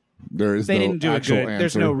 There is they no didn't do a actual good,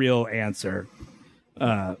 there's answer. no real answer.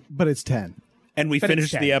 but it's 10. And we But it's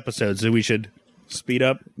finished 10. the episode, so we should speed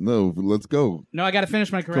up. No, let's go. No, I got to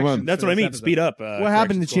finish my correction. on. That's what I mean. Speed up. What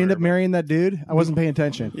happened? Did she end up marrying that dude? I wasn't paying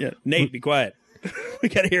attention. Yeah. Nate, be quiet. We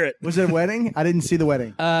got to hear it. Was it a wedding? I didn't see the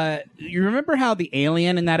wedding. You remember how the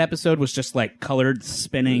alien in that episode was just like colored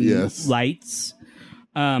spinning Yes. lights?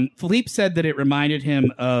 Philippe said that it reminded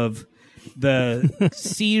him of the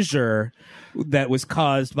seizure that was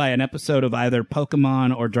caused by an episode of either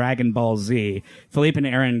Pokemon or Dragon Ball Z. Philippe and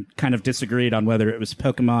Aaron kind of disagreed on whether it was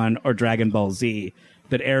Pokemon or Dragon Ball Z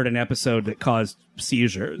that aired an episode that caused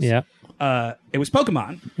seizures. Yeah. It was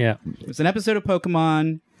Pokemon. Yeah. It was an episode of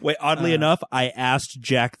Pokemon. Wait, oddly enough, I asked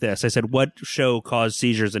Jack this. I said, what show caused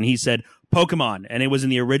seizures? And he said, Pokemon. And it was in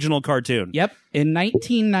the original cartoon. Yep. In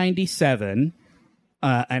 1997,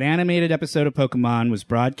 an animated episode of Pokemon was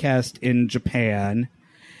broadcast in Japan.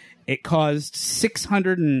 It caused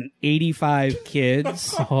 685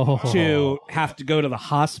 kids to have to go to the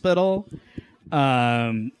hospital.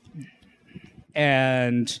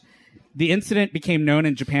 And the incident became known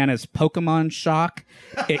in Japan as Pokemon shock.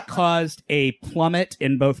 It caused a plummet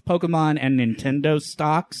in both Pokemon and Nintendo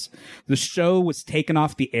stocks. The show was taken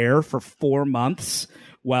off the air for 4 months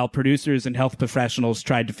while producers and health professionals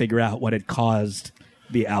tried to figure out what had caused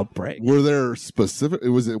the outbreak. Were there specific?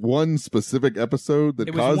 Was it one specific episode that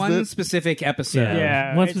It was caused one it? specific episode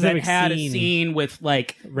Yeah. One that that specific had a scene. scene with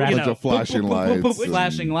like Bunch of flashing lights.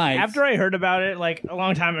 flashing lights. After I heard about it, like a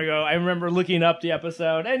long time ago, I remember looking up the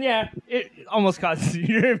episode, and yeah, it almost caused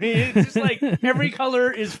you know what I mean? It's just like every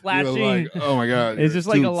color is You know, flashing. like, oh my god! It's just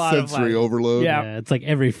like Dude, a lot of sensory flash. overload. Yeah. Yeah, it's like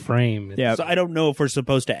every frame. Yeah. So I don't know if we're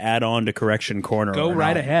supposed to add on to Correction Corner. Go or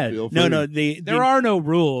right not. ahead. Feel No, free. there Are no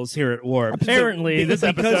rules here at Warp. Apparently, this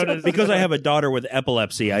episode is because I have a daughter with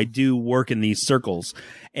epilepsy, I do work in these circles,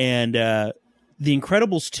 and The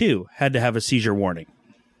Incredibles 2 had to have a seizure warning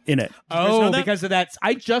in it. Did you guys know that? Because of that.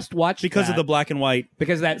 I just watched because that. of the black and white.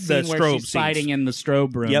 because of that the scene where strobe she's scenes. fighting in the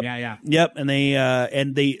strobe room. Yep. Yeah. Yep. And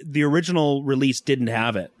the original release didn't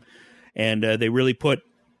have it, and they really put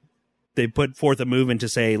forth a movement to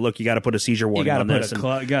say, look, you got to put a seizure warning gotta on put this. a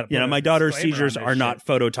And, you gotta you know, put my a daughter's disclaimer seizures on this are not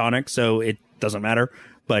photonic, so it doesn't matter.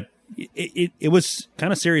 But it was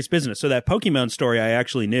kind of serious business. So that Pokemon story, I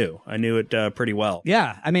actually knew. I knew it pretty well.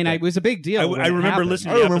 Yeah, I mean, it was a big deal. I remember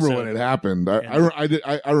listening I to the remember episode. when it happened.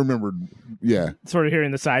 I remembered. Yeah. Sort of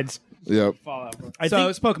hearing the sides Yep. fall out. I So think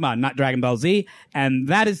it's Pokemon, not Dragon Ball Z, and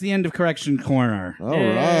that is the end of Correction Corner. All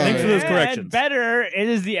right. Thanks for those And corrections. better, it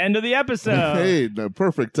is the end of the episode. Hey, no,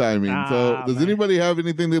 perfect timing. So, Ah, does man. anybody have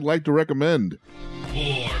anything they'd like to recommend?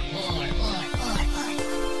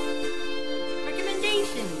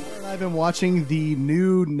 Recommendations. I've been watching the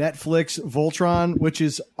new Netflix Voltron, which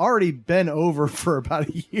has already been over for about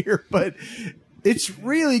a year, but it's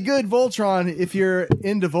really good Voltron if you're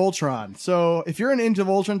into Voltron. So if you're an into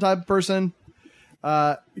Voltron type of person,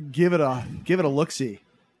 give it a look-see.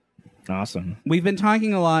 Awesome. We've been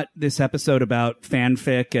talking a lot this episode about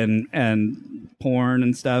fanfic and porn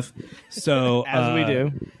and stuff. So As we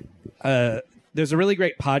do. There's a really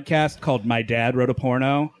great podcast called My Dad Wrote a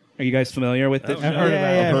Porno. Are you guys familiar with it? I've heard about it.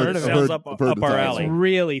 I've I've heard- heard of I've it. sounds heard- up I've heard the our title. alley.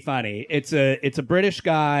 Really funny. It's a British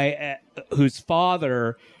guy whose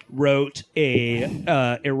father wrote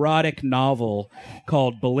a erotic novel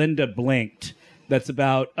called Belinda Blinked. That's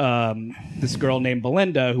about this girl named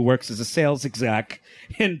Belinda who works as a sales exec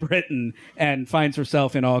in Britain and finds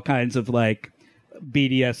herself in all kinds of like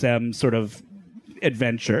BDSM sort of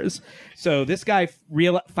adventures. So this guy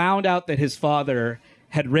found out that his father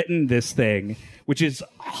had written this thing, which is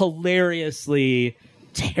hilariously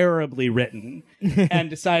terribly written, and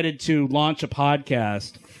decided to launch a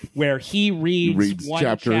podcast where he reads one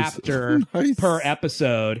chapters. chapter Nice. per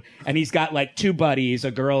episode, and he's got like two buddies,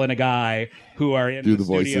 a girl and a guy, who are in Do the the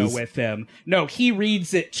studio voices? with him. No, he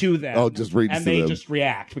reads it to them. Oh, just reads and to they them. just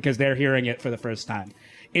react because they're hearing it for the first time.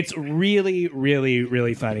 It's really, really,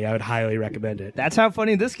 really funny. I would highly recommend it. That's how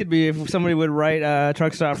funny this could be if somebody would write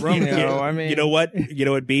Truck Stop Romeo. I mean, You know what? You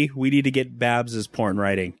know what, B? We need to get Babs' porn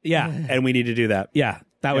writing. Yeah, And we need to do that. yeah,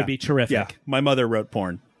 that would be terrific. Yeah. My mother wrote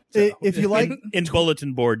porn If you like in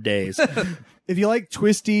bulletin board days. If you like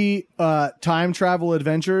twisty time travel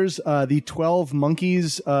adventures, the 12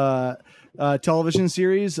 Monkeys television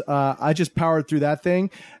series, I just powered through that thing,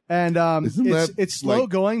 and Isn't that it's slow like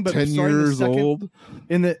going, but 10 starting the years second- old?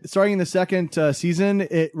 starting in the second season,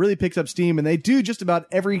 it really picks up steam, and they do just about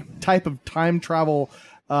every type of time travel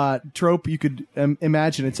trope you could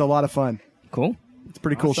imagine. It's a lot of fun. cool. It's a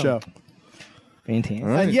pretty cool show. Fantastic. All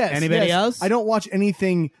right. Yes. Anybody yes. else? I don't watch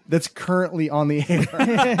anything that's currently on the air.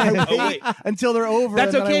 I wait until they're over.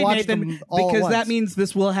 That's and then I okay, watch Nathan, them all at because that once. means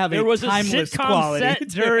this will have There a was a timeless sitcom quality. set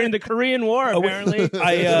during the Korean War, apparently. It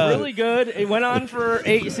was really good. It went on for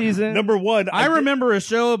 8 seasons. Number one, I remember a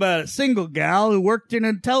show about a single gal who worked in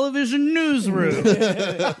a television newsroom.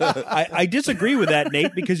 I disagree with that,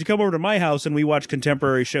 Nate, because you come over to my house and we watch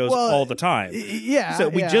contemporary shows Well, all the time. Yeah. So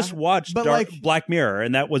we yeah. just watched But like, Black Mirror,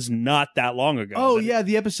 and that was not that long ago. oh But- yeah,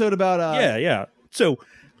 the episode about yeah. So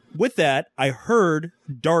with that, I heard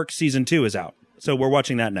Dark season 2 is out, so we're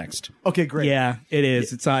watching that next. Okay, great. Yeah, it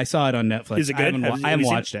is. It's I saw it on Netflix. Is it good? I haven't, Have you I haven't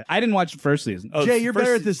seen watched it. I didn't watch the first season. Oh, Jay, you're first-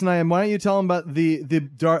 better at this than I am. Why don't you tell them about the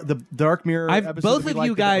Dark Mirror? episode Both that of we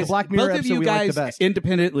you liked guys, the Black Mirror both of episode you we liked guys the best.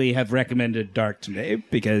 independently have recommended Dark to me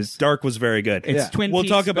because Dark was very good. it's Yeah. Twin We'll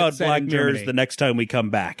Peaks, talk but about set Black in Mirrors Germany. the next time we come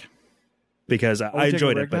back, because I we take a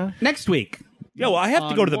enjoyed break it. But now? next week. yeah, well, I have to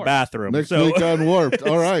On go to the Warped. bathroom. Next so week on Warped.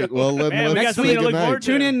 All right. Well, Man, we got let's something say to look goodnight. forward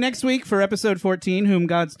to. Tune in next week for episode 14, Whom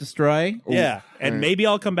Gods Destroy. yeah, and maybe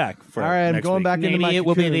I'll come back for All right, I'm next going week. back into my Maybe it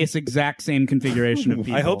will be cocoon. this exact same configuration of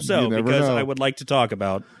people. I hope so, You never because know. I would like to talk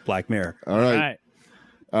about Black Mirror. All All right.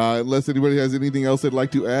 Unless anybody has anything else they'd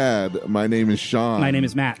like to add, my name is Sean. My name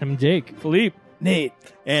is Matt. I'm Jake. Philippe. Nate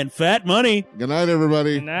and Fat Money. Good night,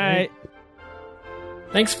 everybody. Good night.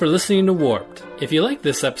 Thanks for listening to Warped. If you like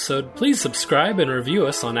this episode, please subscribe and review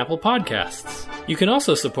us on Apple Podcasts. You can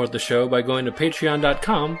also support the show by going to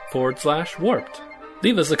patreon.com/warped.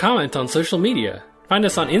 Leave us a comment on social media. Find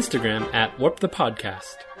us on Instagram at Warped the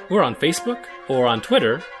Podcast. We're on Facebook or on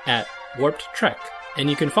Twitter at Warped Trek. And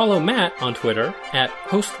you can follow Matt on Twitter at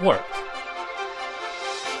HostWarped.